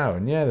myself out,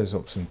 and yeah, there's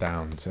ups and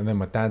downs. And then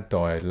my dad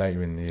died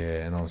later in the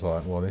year, and I was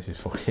like, well, this is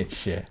fucking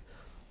shit.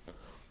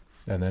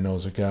 And then there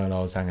was a girl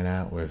I was hanging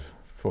out with,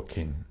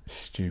 fucking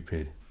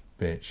stupid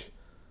bitch.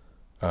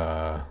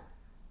 Don't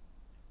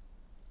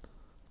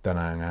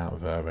hang out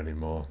with her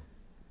anymore.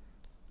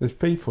 There's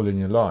people in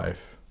your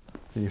life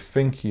that you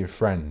think are your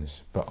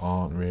friends, but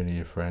aren't really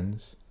your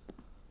friends.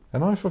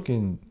 And I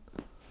fucking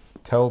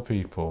tell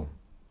people,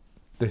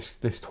 this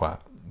twat,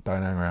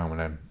 don't hang around with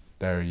them.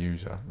 They're a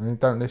user. And they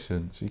don't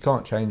listen. So you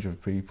can't change other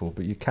people,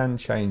 but you can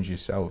change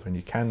yourself, and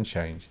you can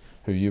change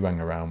who you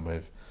hang around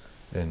with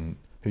and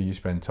who you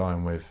spend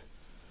time with,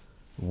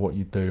 what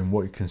you do and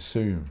what you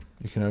consume.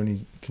 You can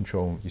only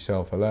control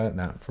yourself. I learned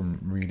that from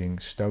reading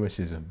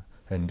Stoicism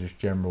and just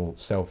general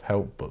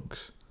self-help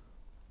books.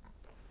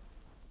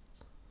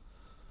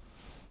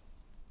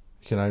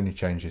 You can only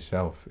change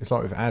yourself. It's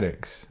like with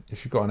addicts.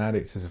 If you've got an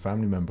addict as a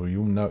family member,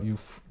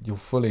 you'll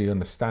fully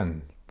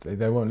understand.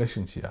 They won't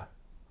listen to you.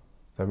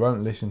 They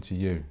won't listen to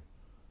you.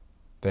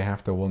 They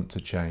have to want to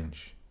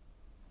change.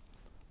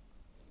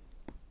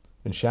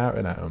 And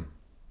shouting at them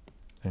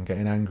and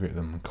getting angry at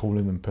them and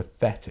calling them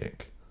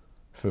pathetic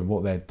for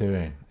what they're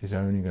doing is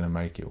only going to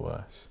make it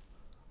worse.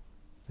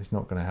 It's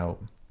not going to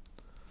help.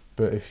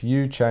 But if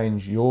you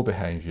change your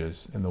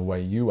behaviours and the way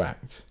you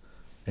act,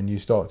 and you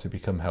start to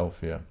become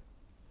healthier,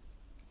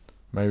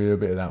 maybe a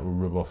bit of that will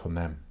rub off on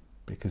them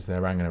because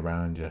they're hanging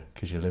around you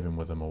because you're living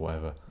with them or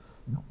whatever.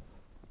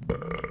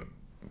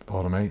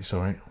 Pardon me,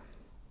 sorry.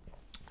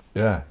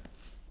 Yeah.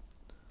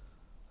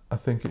 I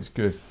think it's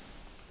good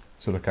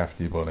to look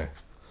after your body.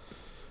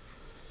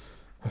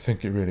 I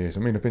think it really is.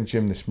 I mean, I've been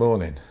gym this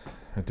morning.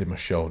 I did my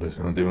shoulders.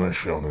 I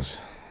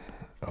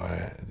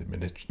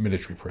did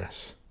military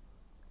press.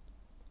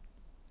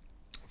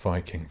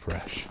 Viking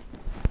press.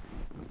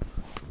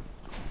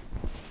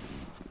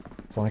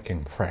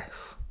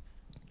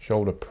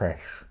 Shoulder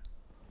press.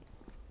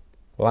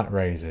 Lat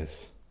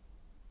raises.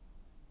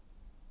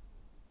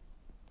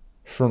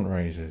 Front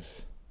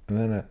raises. And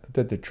then I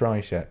did the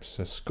triceps,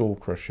 the skull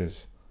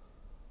crushers.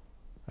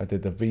 I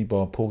did the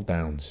V-bar pull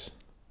downs.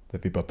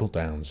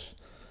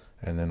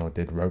 And then I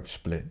did rope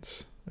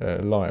splits,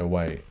 lighter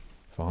weight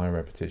for high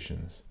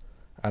repetitions.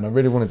 And I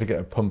really wanted to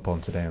get a pump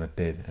on today, and I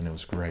did, and it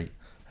was great.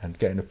 And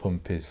getting a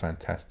pump is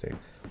fantastic.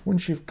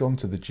 Once you've gone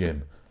to the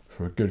gym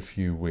for a good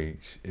few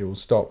weeks, it will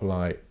stop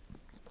like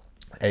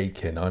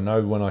aching. I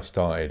know when I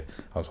started,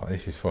 I was like,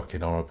 this is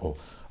fucking horrible.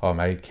 I'm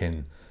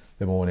aching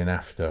the morning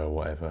after or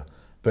whatever.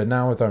 But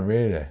now I don't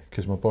really,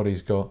 because my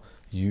body's got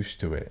used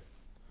to it.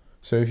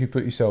 So if you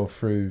put yourself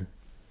through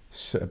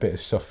a bit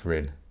of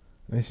suffering,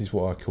 and this is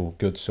what I call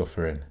good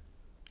suffering,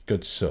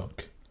 good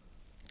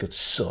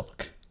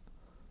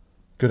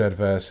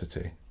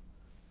adversity,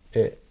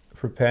 it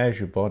prepares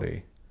your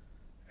body,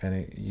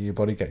 and your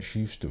body gets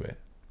used to it,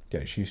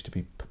 gets used to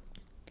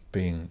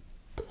being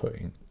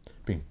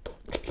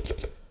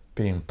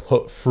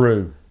put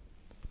through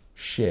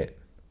shit.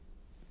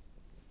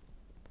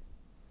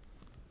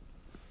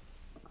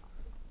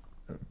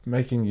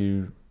 Making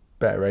you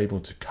better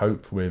able to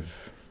cope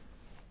with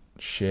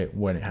shit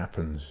when it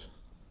happens.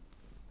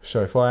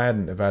 So if I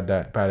hadn't have had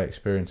that bad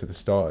experience at the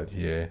start of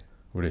the year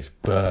with this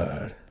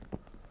bird,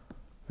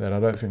 then I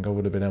don't think I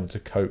would have been able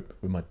to cope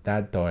with my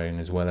dad dying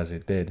as well as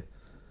it did,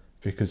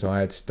 because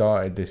I had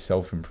started this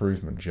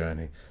self-improvement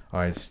journey.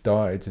 I had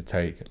started to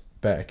take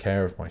better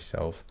care of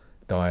myself,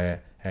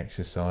 diet,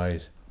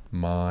 exercise,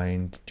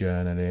 mind,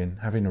 journaling,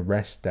 having a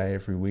rest day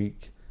every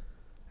week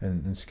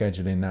and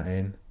scheduling that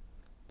in.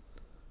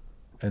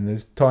 And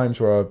there's times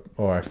where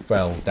I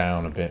fell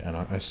down a bit, and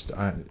I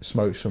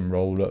smoked some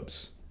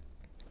roll-ups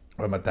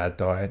when my dad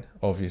died,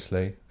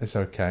 obviously. It's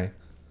okay.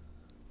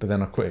 But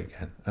then I quit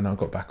again, and I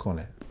got back on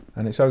it.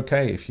 And it's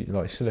okay if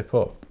you slip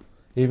up.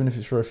 Even if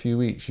it's for a few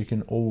weeks, you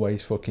can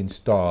always fucking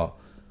start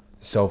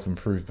the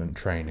self-improvement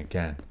train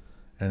again.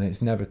 And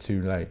it's never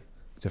too late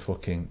to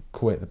fucking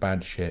quit the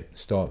bad shit,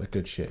 start the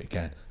good shit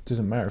again. It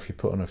doesn't matter if you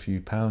put on a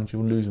few pounds,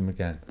 you'll lose them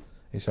again.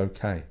 It's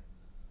okay.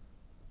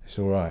 It's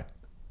alright.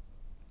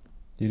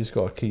 You just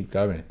got to keep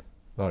going.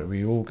 Like,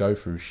 we all go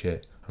through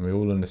shit, and we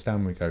all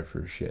understand we go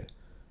through shit.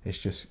 It's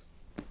just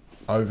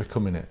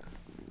overcoming it.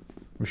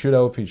 We should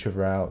help each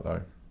other out,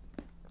 though.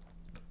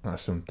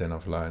 That's something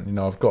I've learned.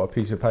 I've got a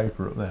piece of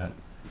paper up there,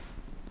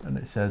 and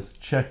it says,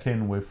 check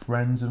in with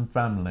friends and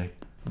family.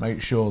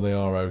 Make sure they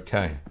are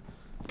okay.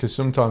 Because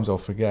sometimes I'll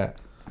forget,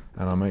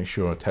 and I make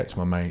sure I text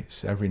my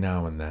mates every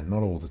now and then.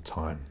 Not all the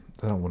time.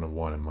 I don't want to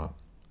wind them up.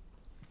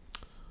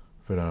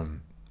 But,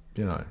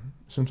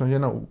 sometimes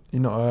you're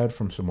not heard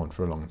from someone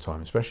for a long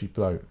time, especially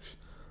blokes.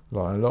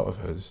 Like, a lot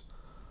of us,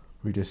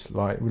 we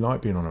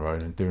like being on our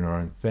own and doing our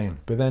own thing.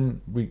 But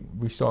then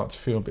we start to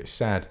feel a bit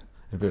sad,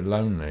 a bit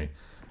lonely,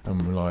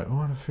 and we're like, oh,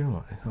 I don't feel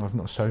like it. I've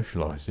not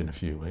socialised in a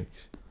few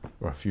weeks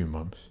or a few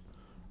months.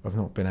 I've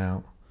not been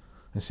out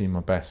and seen my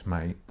best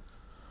mate,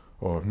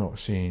 or I've not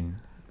seen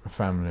my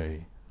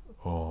family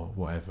or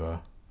whatever.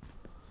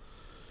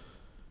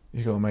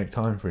 You've got to make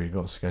time for it. You've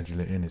got to schedule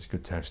it in. It's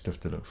good to have stuff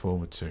to look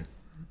forward to.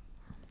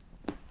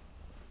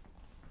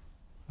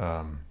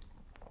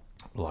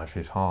 Life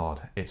is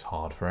hard. It's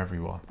hard for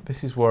everyone.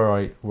 This is where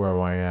I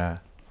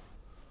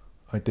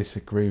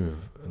disagree with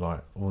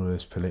like all of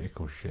this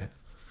political shit,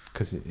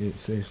 because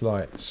it's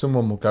like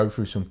someone will go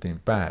through something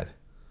bad,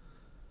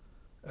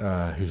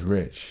 who's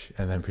rich,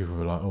 and then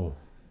people are like, oh,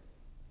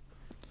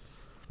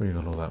 well, you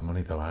got all that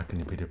money though, how can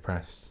you be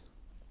depressed?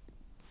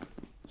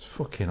 It's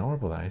fucking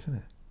horrible, that, isn't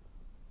it?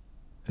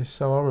 It's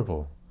so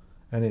horrible,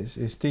 and it's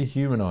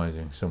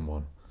dehumanising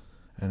someone,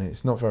 and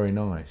it's not very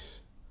nice,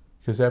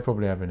 because they're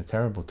probably having a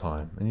terrible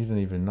time and you don't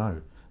even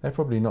know. They're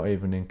probably not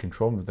even in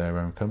control of their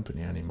own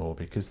company anymore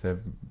because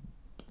they're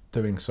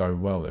doing so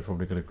well. They've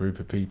probably got a group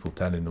of people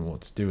telling them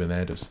what to do, and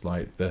they're just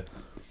like the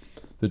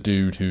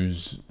dude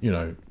who's, you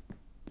know,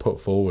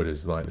 put forward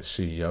as like the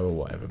CEO or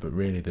whatever, but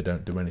really they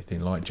don't do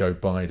anything, like Joe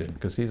Biden,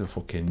 because he's a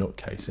fucking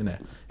nutcase, isn't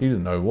it? He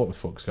doesn't know what the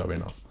fuck's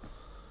going on.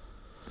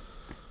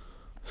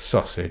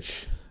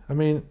 Sausage. I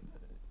mean,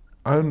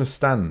 I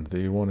understand that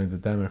you wanted the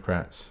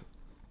Democrats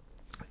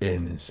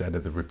in instead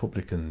of the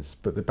Republicans,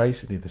 but they're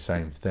basically the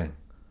same thing.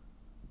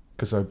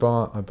 Because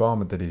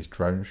Obama did his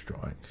drone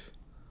strikes,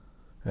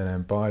 and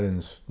then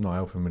Biden's not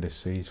helping with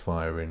this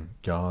ceasefire in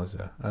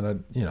Gaza.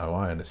 And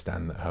I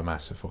understand that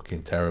Hamas are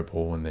fucking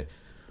terrible, and they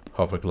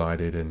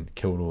hoverglided and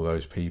killed all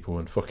those people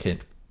and fucking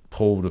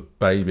pulled a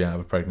baby out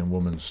of a pregnant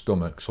woman's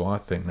stomach. So I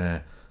think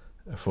they're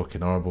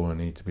fucking horrible and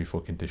need to be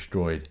fucking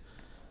destroyed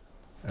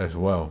as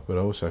well. But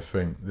I also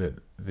think that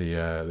the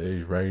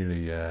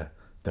Israeli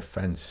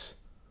defense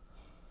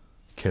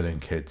killing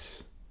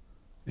kids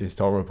is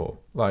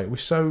horrible. Like, we're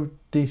so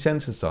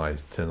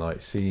desensitized to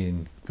like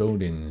seeing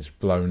buildings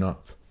blown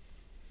up.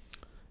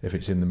 If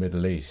it's in the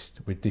Middle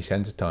East, we're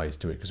desensitized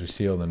to it because we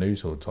see it on the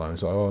news all the time.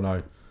 It's like, oh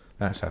no,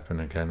 that's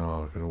happening again.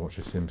 Oh, I've got to watch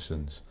The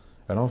Simpsons,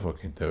 and I'll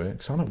fucking do it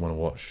because I don't want to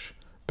watch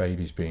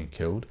babies being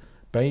killed,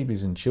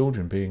 babies and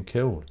children being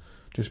killed,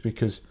 just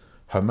because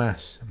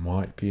Hamas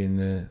might be in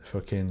the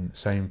fucking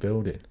same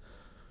building,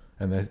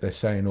 and they're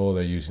saying, oh,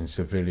 they're using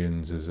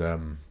civilians as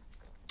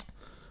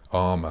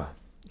armour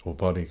or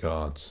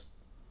bodyguards.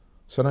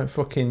 So don't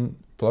fucking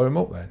blow them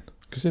up then.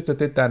 Because if they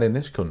did that in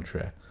this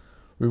country,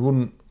 we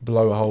wouldn't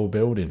blow a whole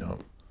building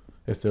up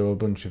if there were a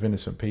bunch of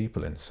innocent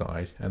people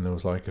inside and there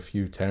was like a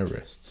few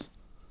terrorists.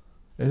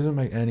 It doesn't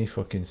make any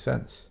fucking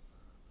sense.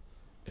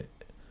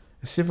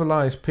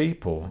 Civilized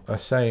people are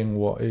saying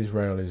what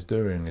Israel is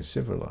doing is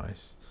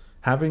civilized.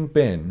 Having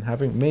been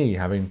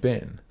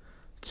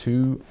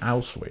to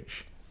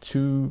Auschwitz,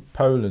 to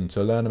Poland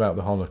to learn about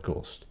the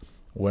Holocaust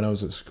when I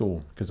was at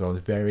school, because I was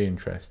very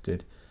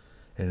interested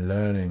in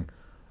learning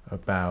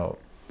about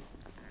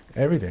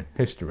everything,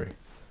 history.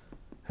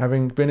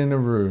 Having been in a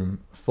room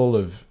full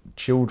of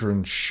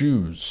children's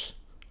shoes,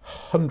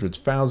 hundreds,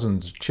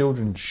 thousands of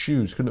children's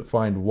shoes, couldn't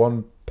find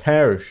one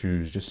pair of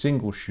shoes, just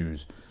single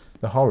shoes.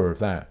 The horror of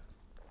that.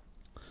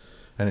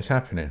 And it's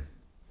happening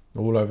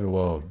all over the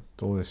world.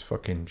 All this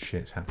fucking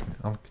shit's happening.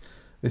 I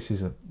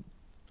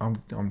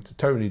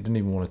totally didn't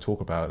even want to talk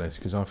about this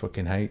because I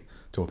fucking hate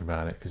talking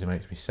about it because it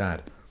makes me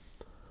sad.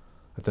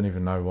 I don't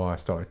even know why I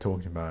started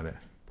talking about it,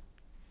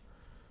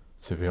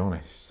 to be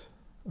honest.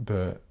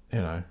 But,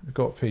 we've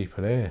got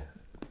people here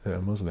that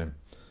are Muslim,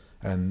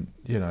 and,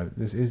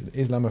 this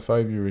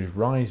Islamophobia is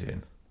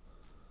rising,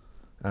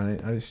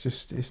 and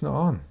it's not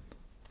on.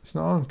 It's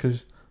not on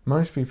because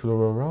most people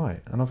are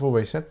alright, and I've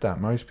always said that,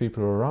 most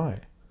people are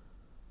alright.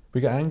 We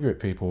get angry at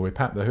people, we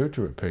pat the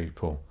hooter at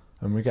people,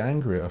 and we get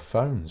angry at our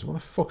phones. What the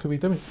fuck are we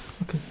doing?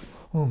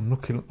 Oh, I'm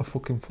looking at the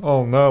fucking...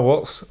 Oh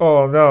no,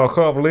 oh no, I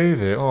can't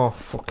believe it. Oh,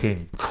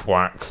 fucking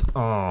twat.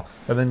 Oh.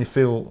 And then you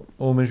feel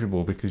all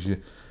miserable because you're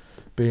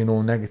being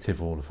all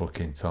negative all the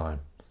fucking time.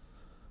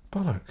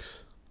 Bollocks.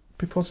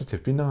 Be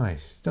positive, be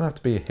nice. You don't have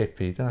to be a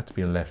hippie, you don't have to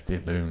be a lefty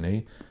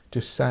loony.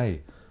 Just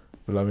say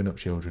blowing up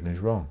children is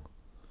wrong.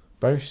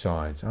 Both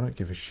sides, I don't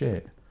give a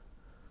shit.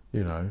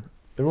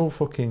 They're all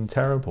fucking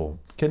terrible.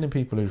 Killing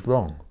people is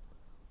wrong.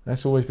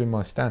 That's always been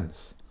my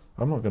stance.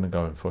 I'm not going to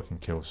go and fucking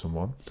kill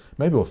someone.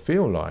 Maybe I'll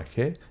feel like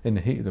it in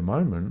the heat of the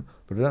moment,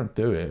 but I don't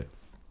do it.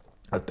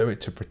 I do it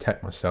to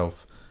protect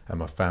myself and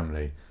my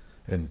family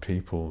and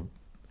people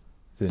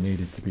that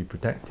needed to be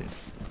protected.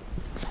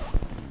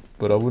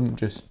 But I wouldn't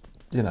just,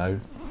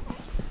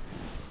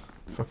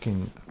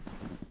 fucking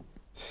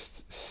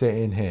sit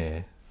in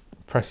here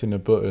pressing a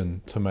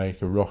button to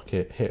make a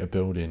rocket hit a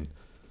building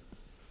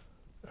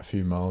a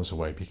few miles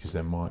away because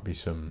there might be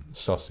some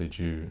sausage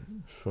who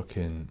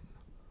fucking,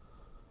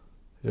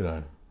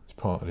 is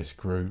part of this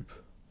group.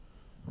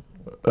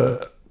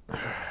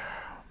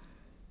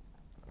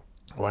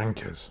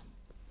 Wankers.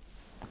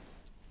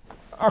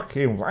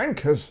 Fucking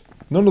wankers.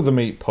 None of them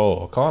eat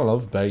pork. I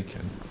love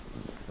bacon.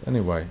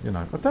 Anyway,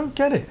 I don't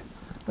get it.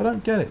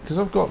 Because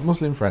I've got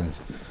Muslim friends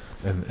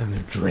and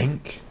they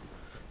drink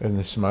and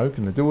they smoke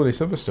and they do all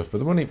this other stuff, but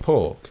they won't eat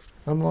pork.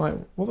 I'm like,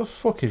 what the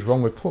fuck is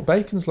wrong with pork?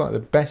 Bacon's like the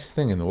best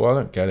thing in the world.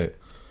 I don't get it.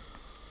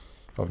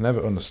 I've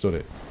never understood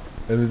it.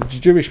 And the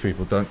Jewish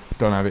people don't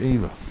have it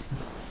either.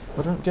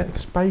 I don't get it,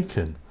 'cause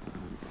bacon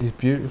is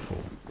beautiful.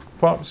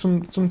 But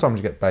sometimes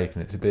you get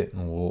bacon, it's a bit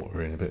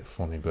watery and a bit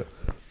funny, but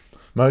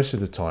most of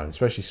the time,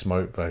 especially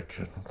smoked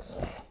bacon,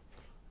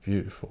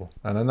 beautiful.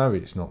 And I know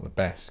it's not the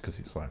best because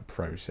it's like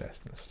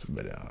processed and stuff,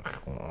 but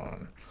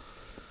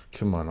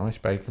come on, nice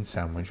bacon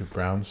sandwich with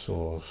brown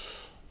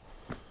sauce.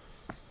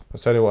 I'll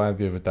tell you what I had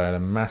the other day, a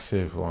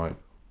massive, like,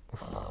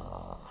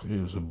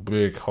 it was a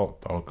big hot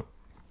dog.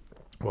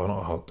 Well, not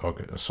a hot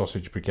dog, a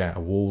sausage baguette, a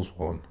Walls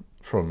one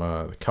from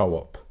the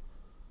Co-op.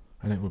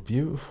 And it was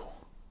beautiful.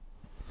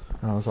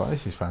 And I was like,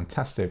 this is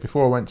fantastic.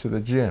 Before I went to the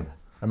gym,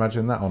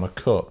 imagine that on a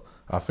cut.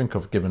 I think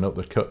I've given up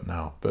the cut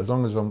now. But as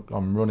long as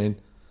I'm running,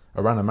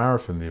 I ran a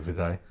marathon the other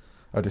day.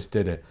 I just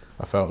did it.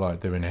 I felt like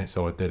doing it,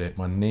 so I did it.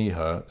 My knee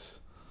hurts.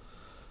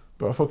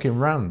 But I fucking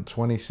ran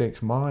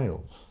 26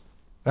 miles.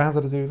 How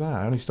did I do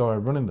that? I only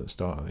started running at the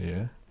start of the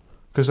year.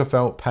 Because I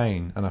felt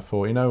pain, and I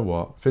thought, you know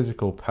what?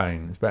 Physical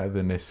pain is better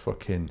than this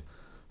fucking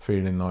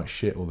feeling like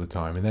shit all the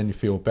time. And then you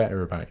feel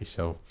better about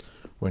yourself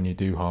when you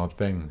do hard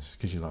things.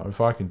 Because you're like,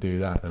 if I can do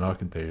that, then I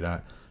can do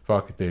that. If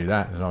I could do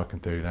that, then I can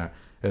do that.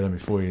 And then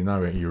before you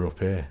know it, you're up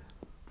here.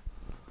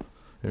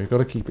 You've got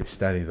to keep it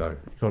steady, though.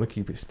 You've got to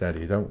keep it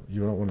steady. You don't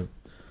want to,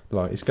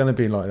 like, it's going to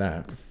be like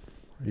that.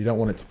 You don't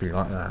want it to be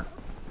like that.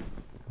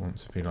 You want it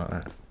to be like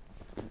that.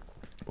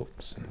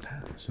 Ups and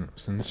downs and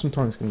ups, and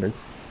sometimes it's going to go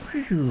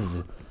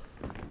phew.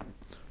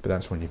 But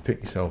that's when you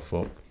pick yourself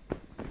up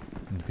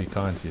and you be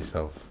kind to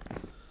yourself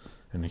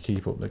and you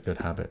keep up the good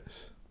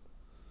habits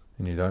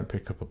and you don't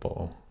pick up a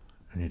bottle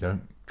and you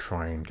don't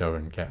try and go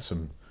and get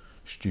some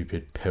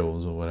stupid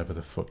pills or whatever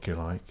the fuck you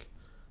like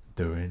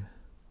doing.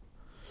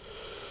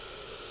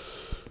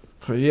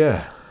 But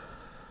yeah,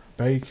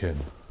 bacon,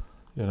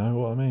 you know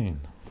what I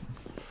mean?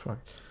 Fuck.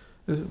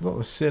 There's a lot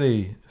of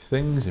silly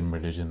things in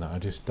religion that I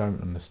just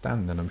don't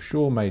understand, and I'm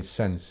sure made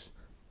sense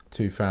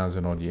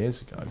 2,000 odd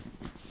years ago,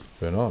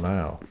 but not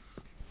now.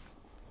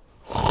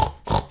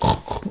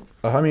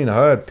 I mean, I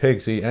heard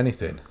pigs eat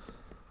anything.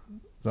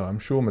 Like, I'm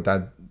sure my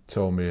dad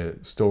told me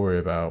a story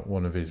about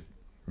one of his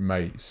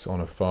mates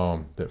on a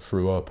farm that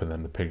threw up, and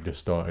then the pig just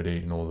started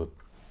eating all the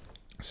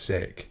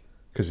sick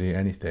because he ate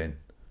anything,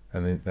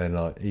 and they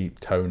like eat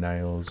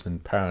toenails,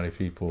 and apparently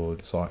people are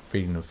just like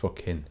feeding them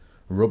fucking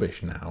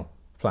rubbish now.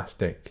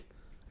 Plastic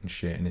and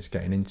shit, and it's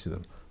getting into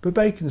them. But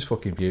bacon's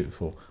fucking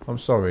beautiful. I'm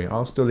sorry,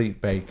 I'll still eat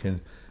bacon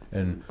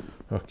and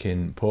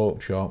fucking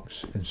pork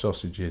chops and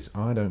sausages.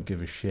 I don't give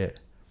a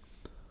shit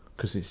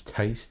because it's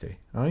tasty.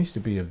 I used to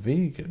be a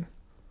vegan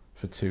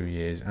for 2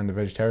 years and a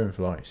vegetarian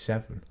for like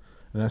 7,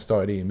 and I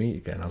started eating meat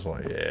again. I was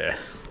like, yeah,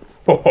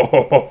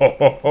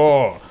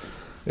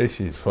 this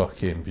is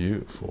fucking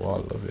beautiful. I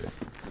love it.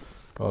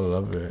 I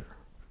love it.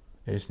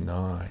 It's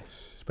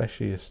nice,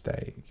 especially a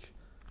steak.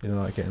 You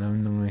know, like getting a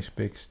nice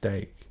big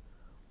steak.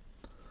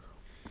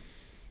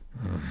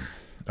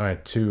 I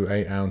had 2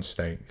 8-ounce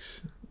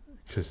steaks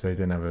because they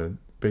didn't have a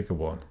bigger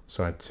one.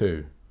 So I had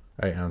 2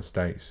 8-ounce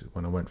steaks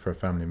when I went for a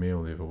family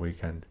meal the other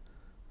weekend.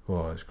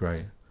 Oh, it's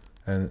great.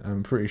 And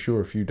I'm pretty sure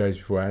a few days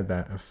before I had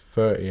that, a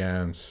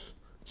 30-ounce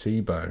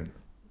T-bone.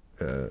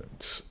 A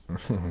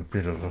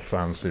bit of a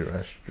fancy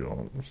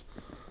restaurant.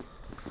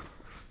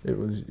 It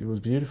was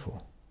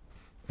beautiful.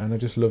 And I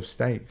just love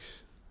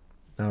steaks.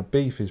 Now,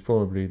 beef is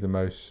probably the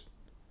most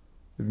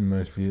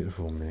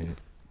beautiful meat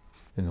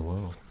in the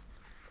world.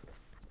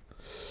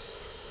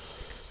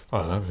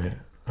 I love it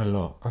a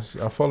lot.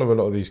 I follow a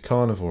lot of these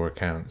carnivore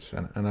accounts,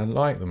 and I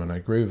like them, and I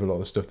agree with a lot of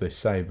the stuff they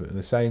say, but at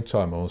the same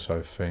time I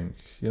also think,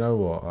 you know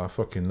what, I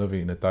fucking love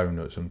eating a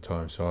donut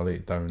sometimes, so I'll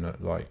eat a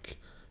donut. Like,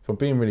 if I'm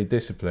being really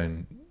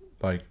disciplined,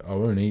 like, I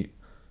won't eat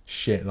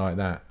shit like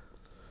that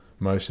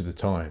most of the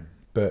time.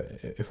 But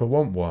if I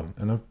want one,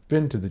 and I've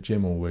been to the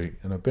gym all week,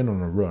 and I've been on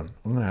a run,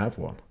 I'm gonna have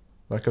one.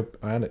 Like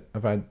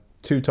I've had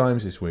 2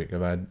 times this week.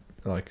 I've had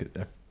like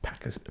a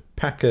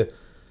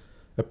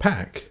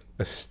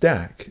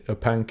stack of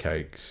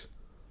pancakes,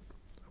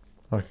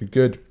 like a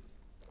good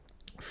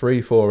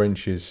 3-4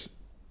 inches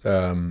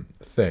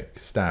thick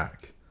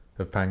stack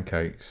of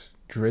pancakes,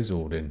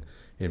 drizzled in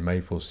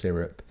maple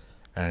syrup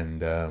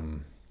and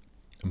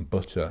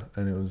butter,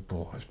 and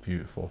it's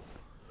beautiful.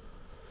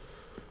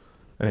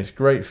 And it's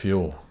great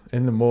fuel.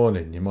 In the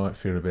morning, you might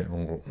feel a bit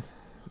more.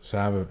 So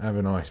have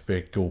a nice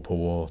big gulp of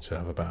water.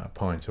 Have about a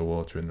pint of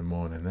water in the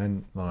morning.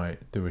 Then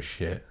like do a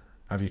shit.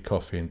 Have your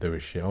coffee and do a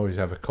shit. I always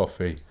have a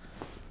coffee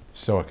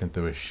so I can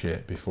do a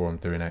shit before I'm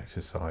doing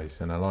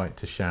exercise. And I like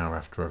to shower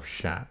after I've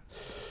shat,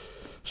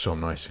 so I'm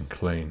nice and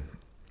clean.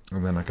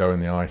 And then I go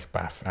in the ice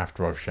bath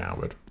after I've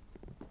showered.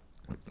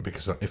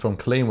 Because if I'm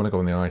clean when I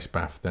go in the ice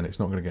bath, then it's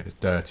not going to get as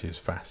dirty as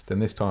fast.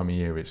 And this time of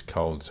year it's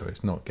cold, so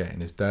it's not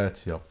getting as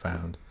dirty, I've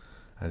found,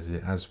 as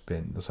it has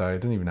been. So I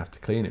don't even have to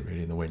clean it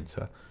really in the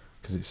winter,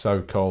 because it's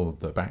so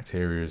cold that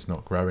bacteria is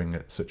not growing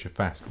at such a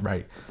fast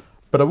rate.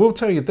 But I will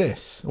tell you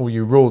this, all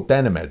you raw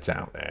denim heads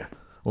out there,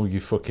 All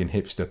you fucking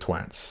hipster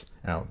twats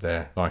out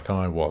there, like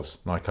I was,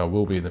 like I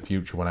will be in the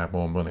future when I have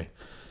more money.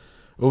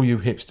 All you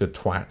hipster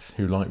twats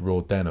who like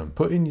raw denim,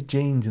 putting your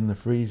jeans in the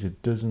freezer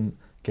doesn't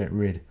get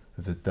rid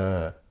of the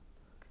dirt.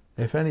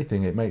 If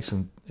anything, it makes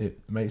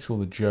all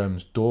the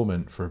germs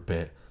dormant for a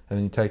bit, and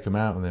then you take them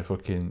out and they're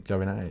fucking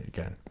going at it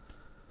again.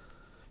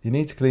 You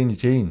need to clean your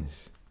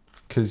jeans,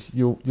 because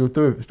you'll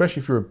do it,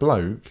 especially if you're a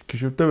bloke,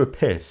 because you'll do a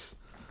piss,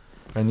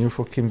 and you'll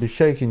fucking be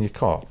shaking your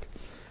cock,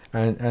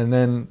 and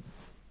then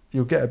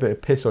you'll get a bit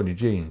of piss on your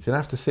jeans, and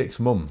after 6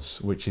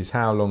 months, which is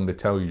how long they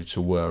tell you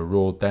to wear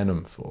raw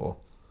denim for,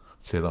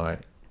 to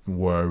like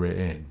wear it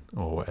in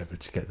or whatever,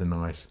 to get the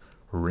nice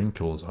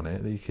wrinkles on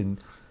it, that you can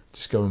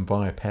just go and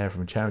buy a pair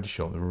from a charity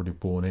shop. They're already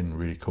worn in,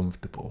 really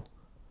comfortable.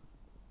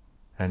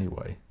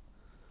 Anyway,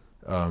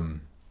 but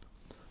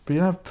you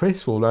have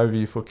piss all over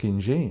your fucking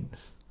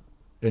jeans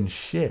and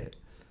shit,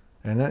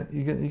 and that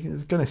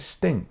it's gonna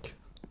stink.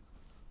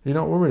 You're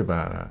not worried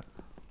about that.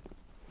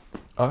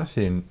 I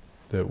think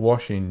that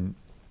washing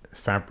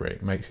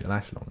fabric makes it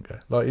last longer.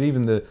 Like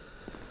even the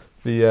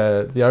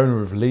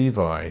owner of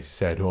Levi's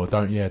said, "Oh,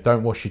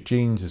 don't wash your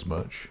jeans as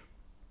much.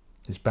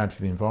 It's bad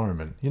for the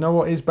environment." You know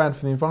what is bad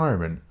for the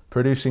environment?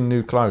 Producing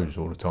new clothes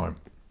all the time.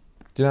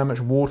 Do you know how much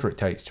water it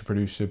takes to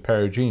produce a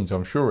pair of jeans?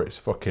 I'm sure it's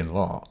fucking a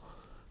lot,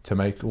 to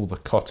make all the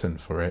cotton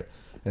for it,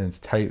 and to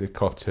take the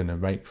cotton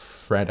and make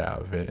thread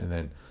out of it, and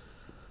then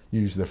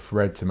use the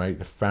thread to make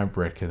the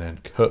fabric, and then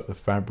cut the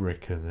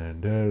fabric, and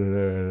then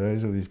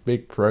there's all this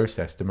big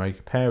process to make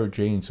a pair of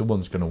jeans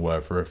someone's going to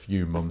wear for a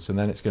few months, and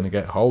then it's going to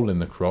get a hole in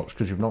the crotch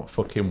because you've not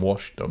fucking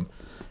washed them,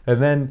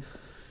 and then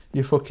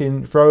you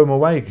fucking throw them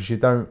away because you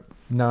don't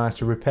know how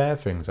to repair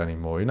things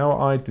anymore. You know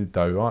what I did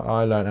though?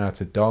 I learned how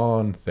to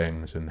darn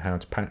things and how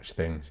to patch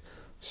things,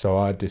 so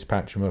I just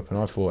patch them up, and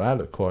I thought that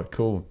looked quite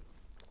cool,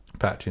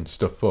 patching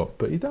stuff up.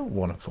 But you don't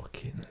want to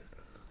fucking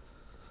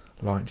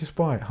just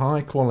buy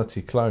high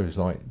quality clothes.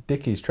 Like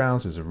Dickies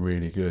trousers are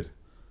really good.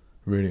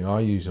 Really,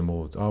 I use them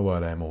all. I wear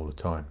them all the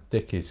time.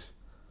 Dickies.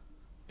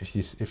 If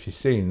you're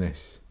seeing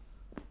this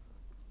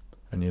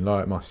and you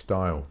like my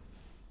style,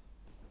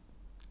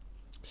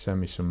 send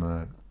me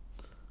some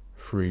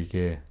free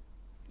gear.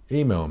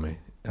 Email me,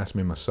 ask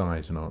me my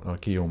size, and I'll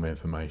give you all my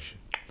information.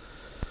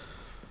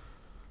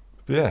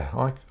 But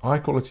yeah, high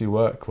quality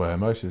workwear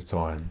most of the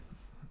time,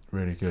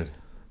 really good.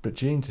 But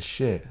jeans are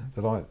shit.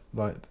 They're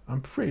like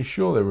I'm pretty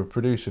sure they were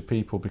produced for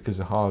people because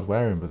of hard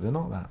wearing, but they're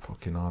not that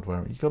fucking hard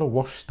wearing. You got to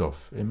wash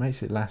stuff. It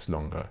makes it last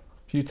longer.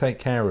 If you take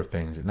care of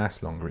things, it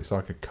lasts longer. It's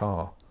like a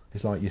car.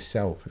 It's like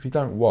yourself. If you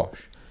don't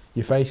wash,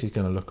 your face is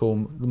going to look all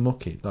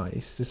mucky. Like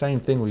it's the same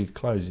thing with your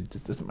clothes. It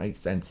just doesn't make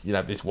sense. You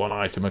have this one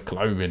item of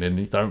clothing and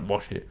you don't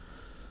wash it.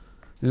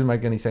 It doesn't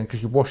make any sense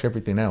because you wash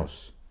everything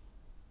else.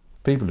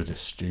 People are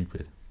just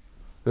stupid.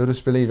 They'll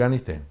just believe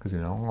anything because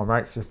oh,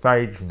 makes the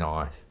fade's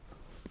nice.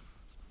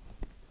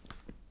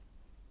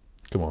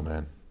 Come on,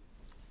 man.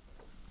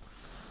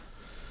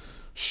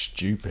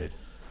 Stupid.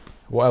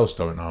 What else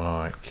don't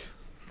I like?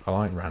 I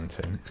like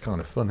ranting. It's kind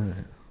of fun, isn't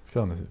it? It's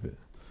kind of a bit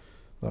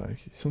like,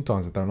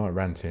 sometimes I don't like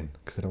ranting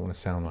because I don't want to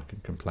sound like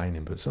I'm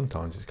complaining, but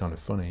sometimes it's kind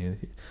of funny.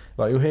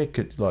 Like you'll hear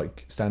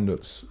like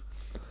stand-ups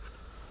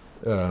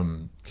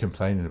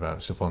complaining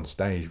about stuff on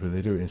stage, but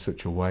they do it in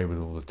such a way with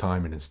all the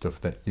timing and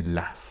stuff that you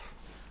laugh.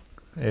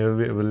 Have a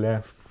bit of a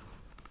laugh.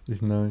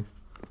 It's nice.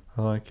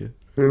 I like it.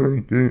 I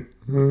like it.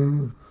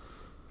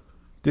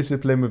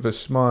 Discipline with a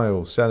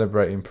smile,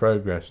 celebrating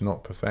progress,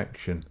 not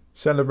perfection.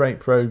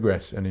 Celebrate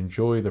progress and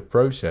enjoy the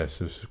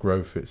process of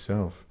growth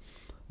itself.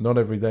 Not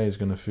every day is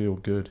going to feel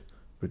good,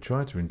 but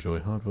try to enjoy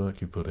hard work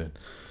you put in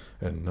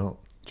and not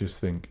just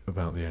think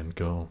about the end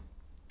goal.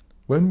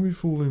 When we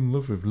fall in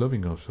love with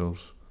loving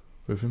ourselves,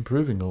 with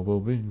improving our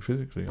well-being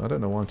physically. I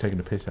don't know why I'm taking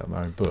the piss out of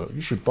my own book.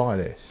 You should buy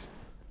this.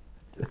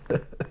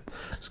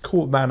 It's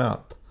called Man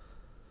Up.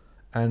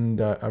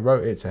 And I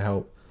wrote it to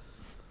help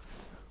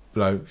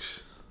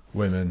blokes,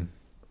 women,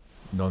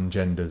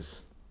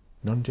 non-genders,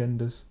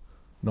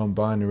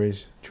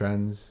 non-binaries,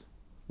 trans,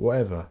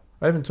 whatever.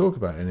 I even talk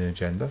about it in the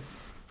agenda.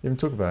 I even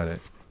talk about it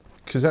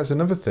because that's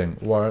another thing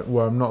where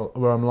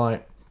I'm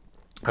like,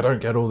 I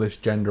don't get all this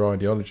gender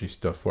ideology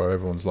stuff where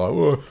everyone's like,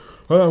 oh,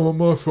 I don't want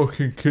my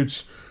fucking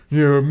kids,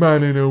 a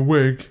man in a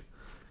wig.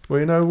 Well,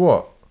 you know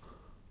what?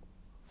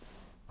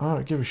 I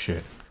don't give a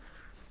shit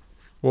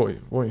what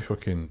you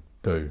fucking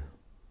do.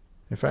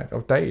 In fact,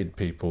 I've dated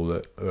people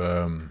that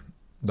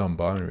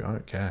non-binary. I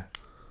don't care.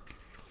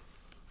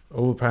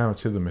 All the power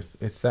to them.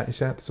 If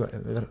that's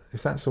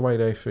the way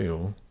they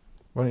feel,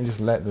 why don't you just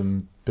let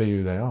them be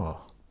who they are?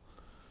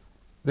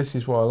 This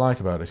is what I like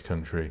about this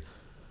country.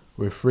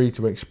 We're free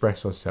to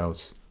express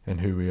ourselves in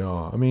who we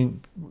are. I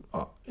mean,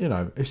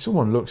 if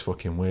someone looks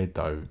fucking weird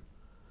though,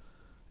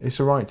 it's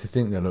alright to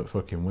think they look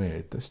fucking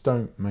weird. Just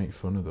don't make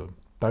fun of them.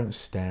 Don't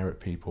stare at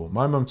people.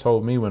 My mum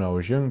told me when I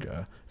was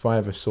younger, if I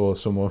ever saw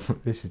someone,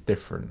 this is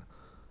different.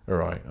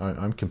 Alright,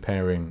 I'm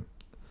comparing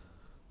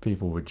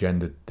people with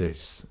gender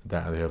this,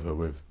 that or the other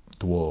with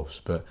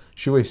dwarfs, but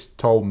she always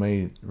told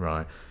me,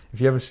 right,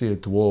 if you ever see a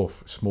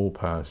dwarf, small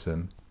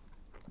person,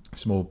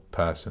 small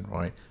person,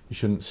 right? You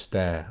shouldn't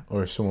stare.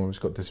 Or if someone's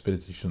got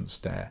disability, you shouldn't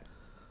stare.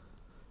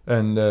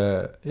 And,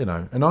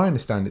 and I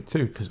understand it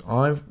too, because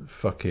I'm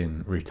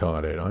fucking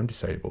retarded. I'm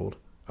disabled.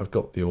 I've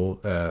got the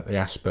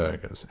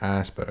Asperger's,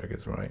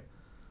 right?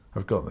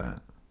 I've got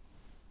that,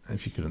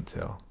 if you couldn't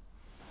tell.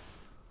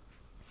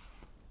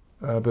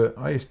 But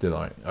I used to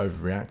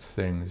overreact to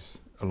things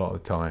a lot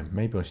of the time.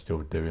 Maybe I still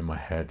do in my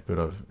head, but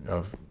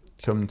I've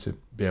come to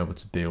be able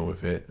to deal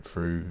with it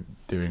through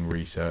doing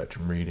research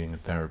and reading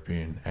and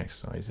therapy and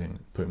exercising,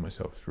 putting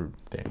myself through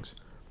things.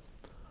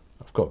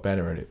 I've got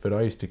better at it, but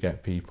I used to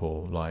get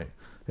people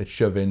they'd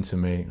shove into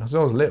me. As I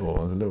was a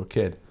little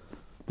kid,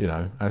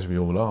 as we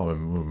all are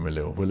when we're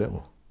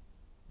little.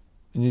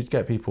 And you'd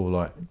get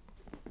people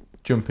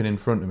jumping in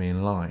front of me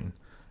in line,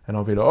 and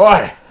I'll be like,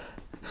 "Oi!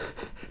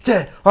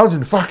 Yeah, I was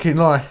in the fucking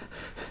line."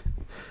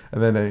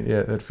 And then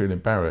they'd feel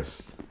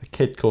embarrassed. A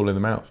kid calling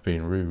them out for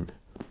being rude.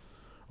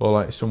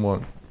 Or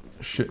someone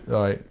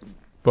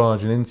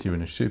barging into you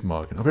in a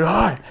supermarket. I'll be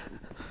like, "Oi!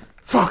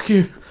 Fuck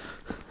you!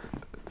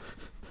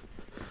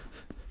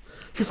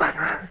 You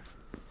fucking rude."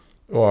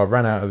 Or I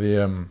ran out of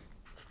the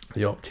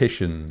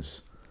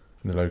opticians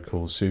in the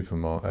local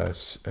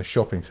supermarket, a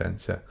shopping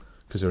centre,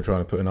 because they were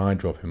trying to put an eye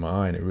drop in my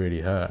eye and it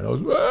really hurt. And I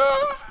was,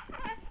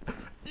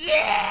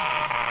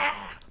 yeah,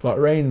 like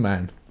Rain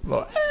Man.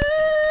 I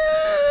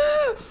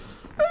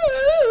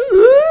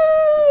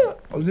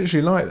was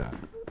literally like that,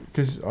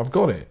 because I've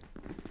got it.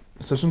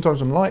 So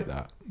sometimes I'm like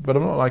that, but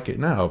I'm not like it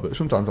now, but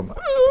sometimes I'm like,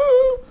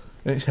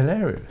 and it's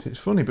hilarious. It's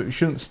funny, but you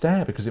shouldn't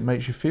stare because it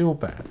makes you feel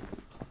bad.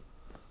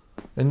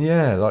 And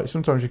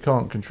sometimes you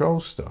can't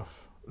control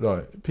stuff.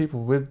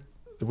 People with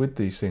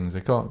these things,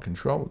 they can't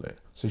control it,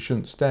 so you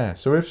shouldn't stare.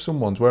 So if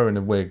someone's wearing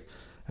a wig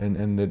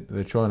and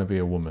they're trying to be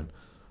a woman,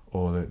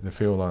 or they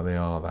feel like they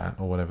are that,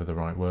 or whatever the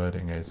right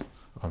wording is,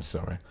 I'm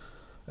sorry,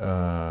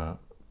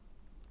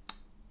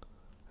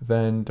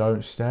 then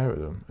don't stare at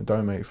them and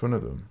don't make fun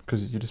of them,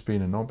 because you're just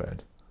being a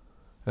knobhead.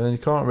 And then you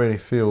can't really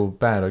feel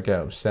bad or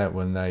get upset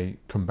when they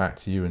come back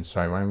to you and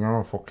say, "Well,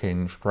 you're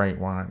fucking straight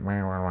white."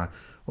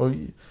 Well,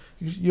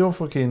 you're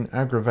fucking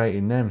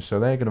aggravating them, so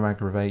they're going to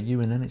aggravate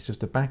you, and then it's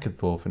just a back and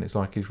forth, and it's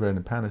like Israel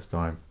and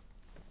Palestine,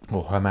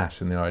 or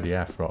Hamas and the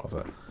IDF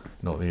rather,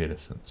 not the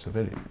innocent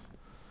civilians.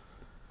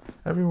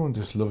 Everyone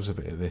just loves a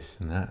bit of this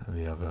and that and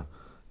the other,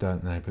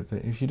 don't they? But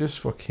if you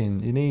just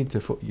you need to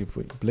put your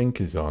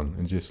blinkers on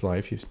and just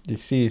if you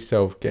see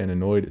yourself getting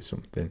annoyed at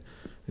something,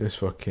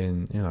 just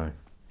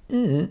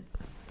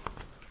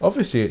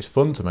Obviously it's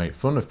fun to make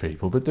fun of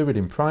people, but do it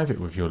in private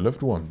with your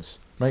loved ones.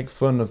 Make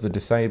fun of the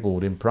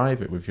disabled in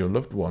private with your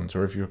loved ones,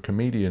 or if you're a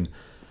comedian,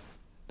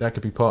 that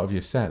could be part of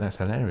your set. That's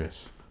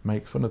hilarious.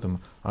 Make fun of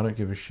them. I don't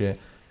give a shit.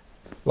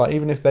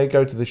 Even if they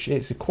go to the shit,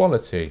 it's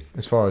equality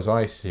as far as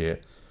I see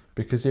it.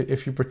 Because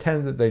if you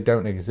pretend that they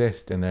don't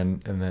exist,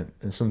 and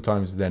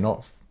sometimes they're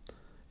not,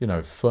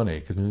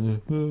 funny,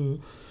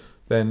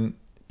 then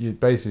you're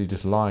basically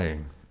just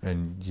lying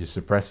and you're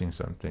suppressing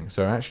something.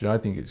 So actually, I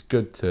think it's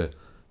good to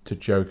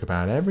joke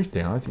about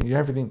everything. I think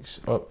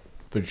everything's up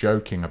for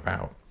joking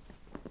about,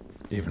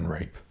 even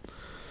rape.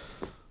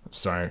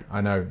 So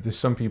I know there's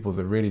some people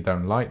that really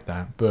don't like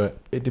that, but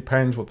it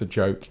depends what the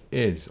joke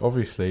is.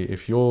 Obviously,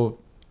 if you're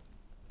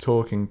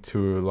talking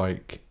to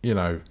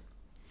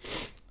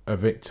a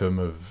victim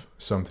of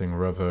something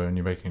or other and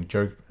you're making a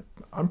joke,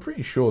 I'm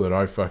pretty sure that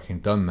I've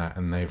fucking done that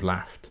and they've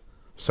laughed.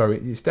 So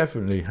it's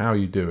definitely how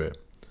you do it.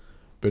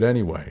 But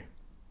anyway,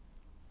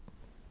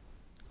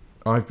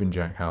 I've been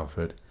Jack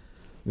Halford.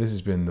 This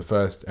has been the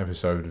first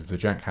episode of the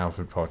Jack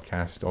Halford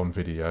podcast on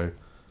video.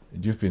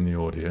 You've been the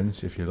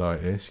audience. If you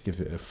like this, give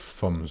it a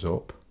thumbs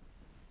up.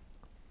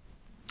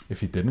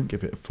 If you didn't,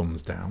 give it a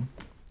thumbs down.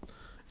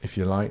 If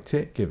you liked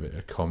it, give it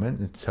a comment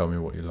and tell me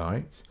what you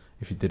liked.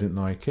 If you didn't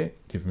like it,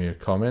 give me a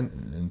comment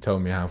and tell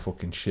me how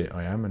fucking shit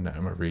I am and that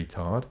I'm a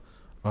retard.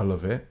 I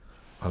love it.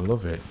 I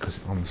love it because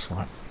I'm just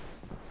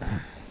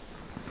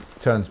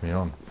turns me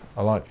on.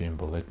 I like being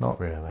bullied.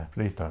 Not really.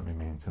 Please don't be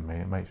mean to me.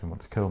 It makes me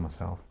want to kill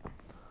myself.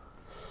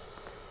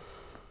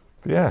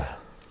 But yeah,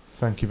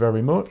 thank you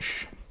very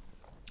much.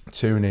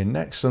 Tune in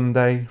next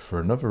Sunday for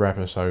another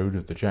episode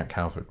of the Jack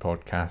Halford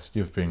podcast.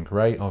 You've been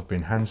great. I've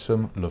been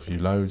handsome. Love you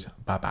loads.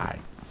 Bye bye.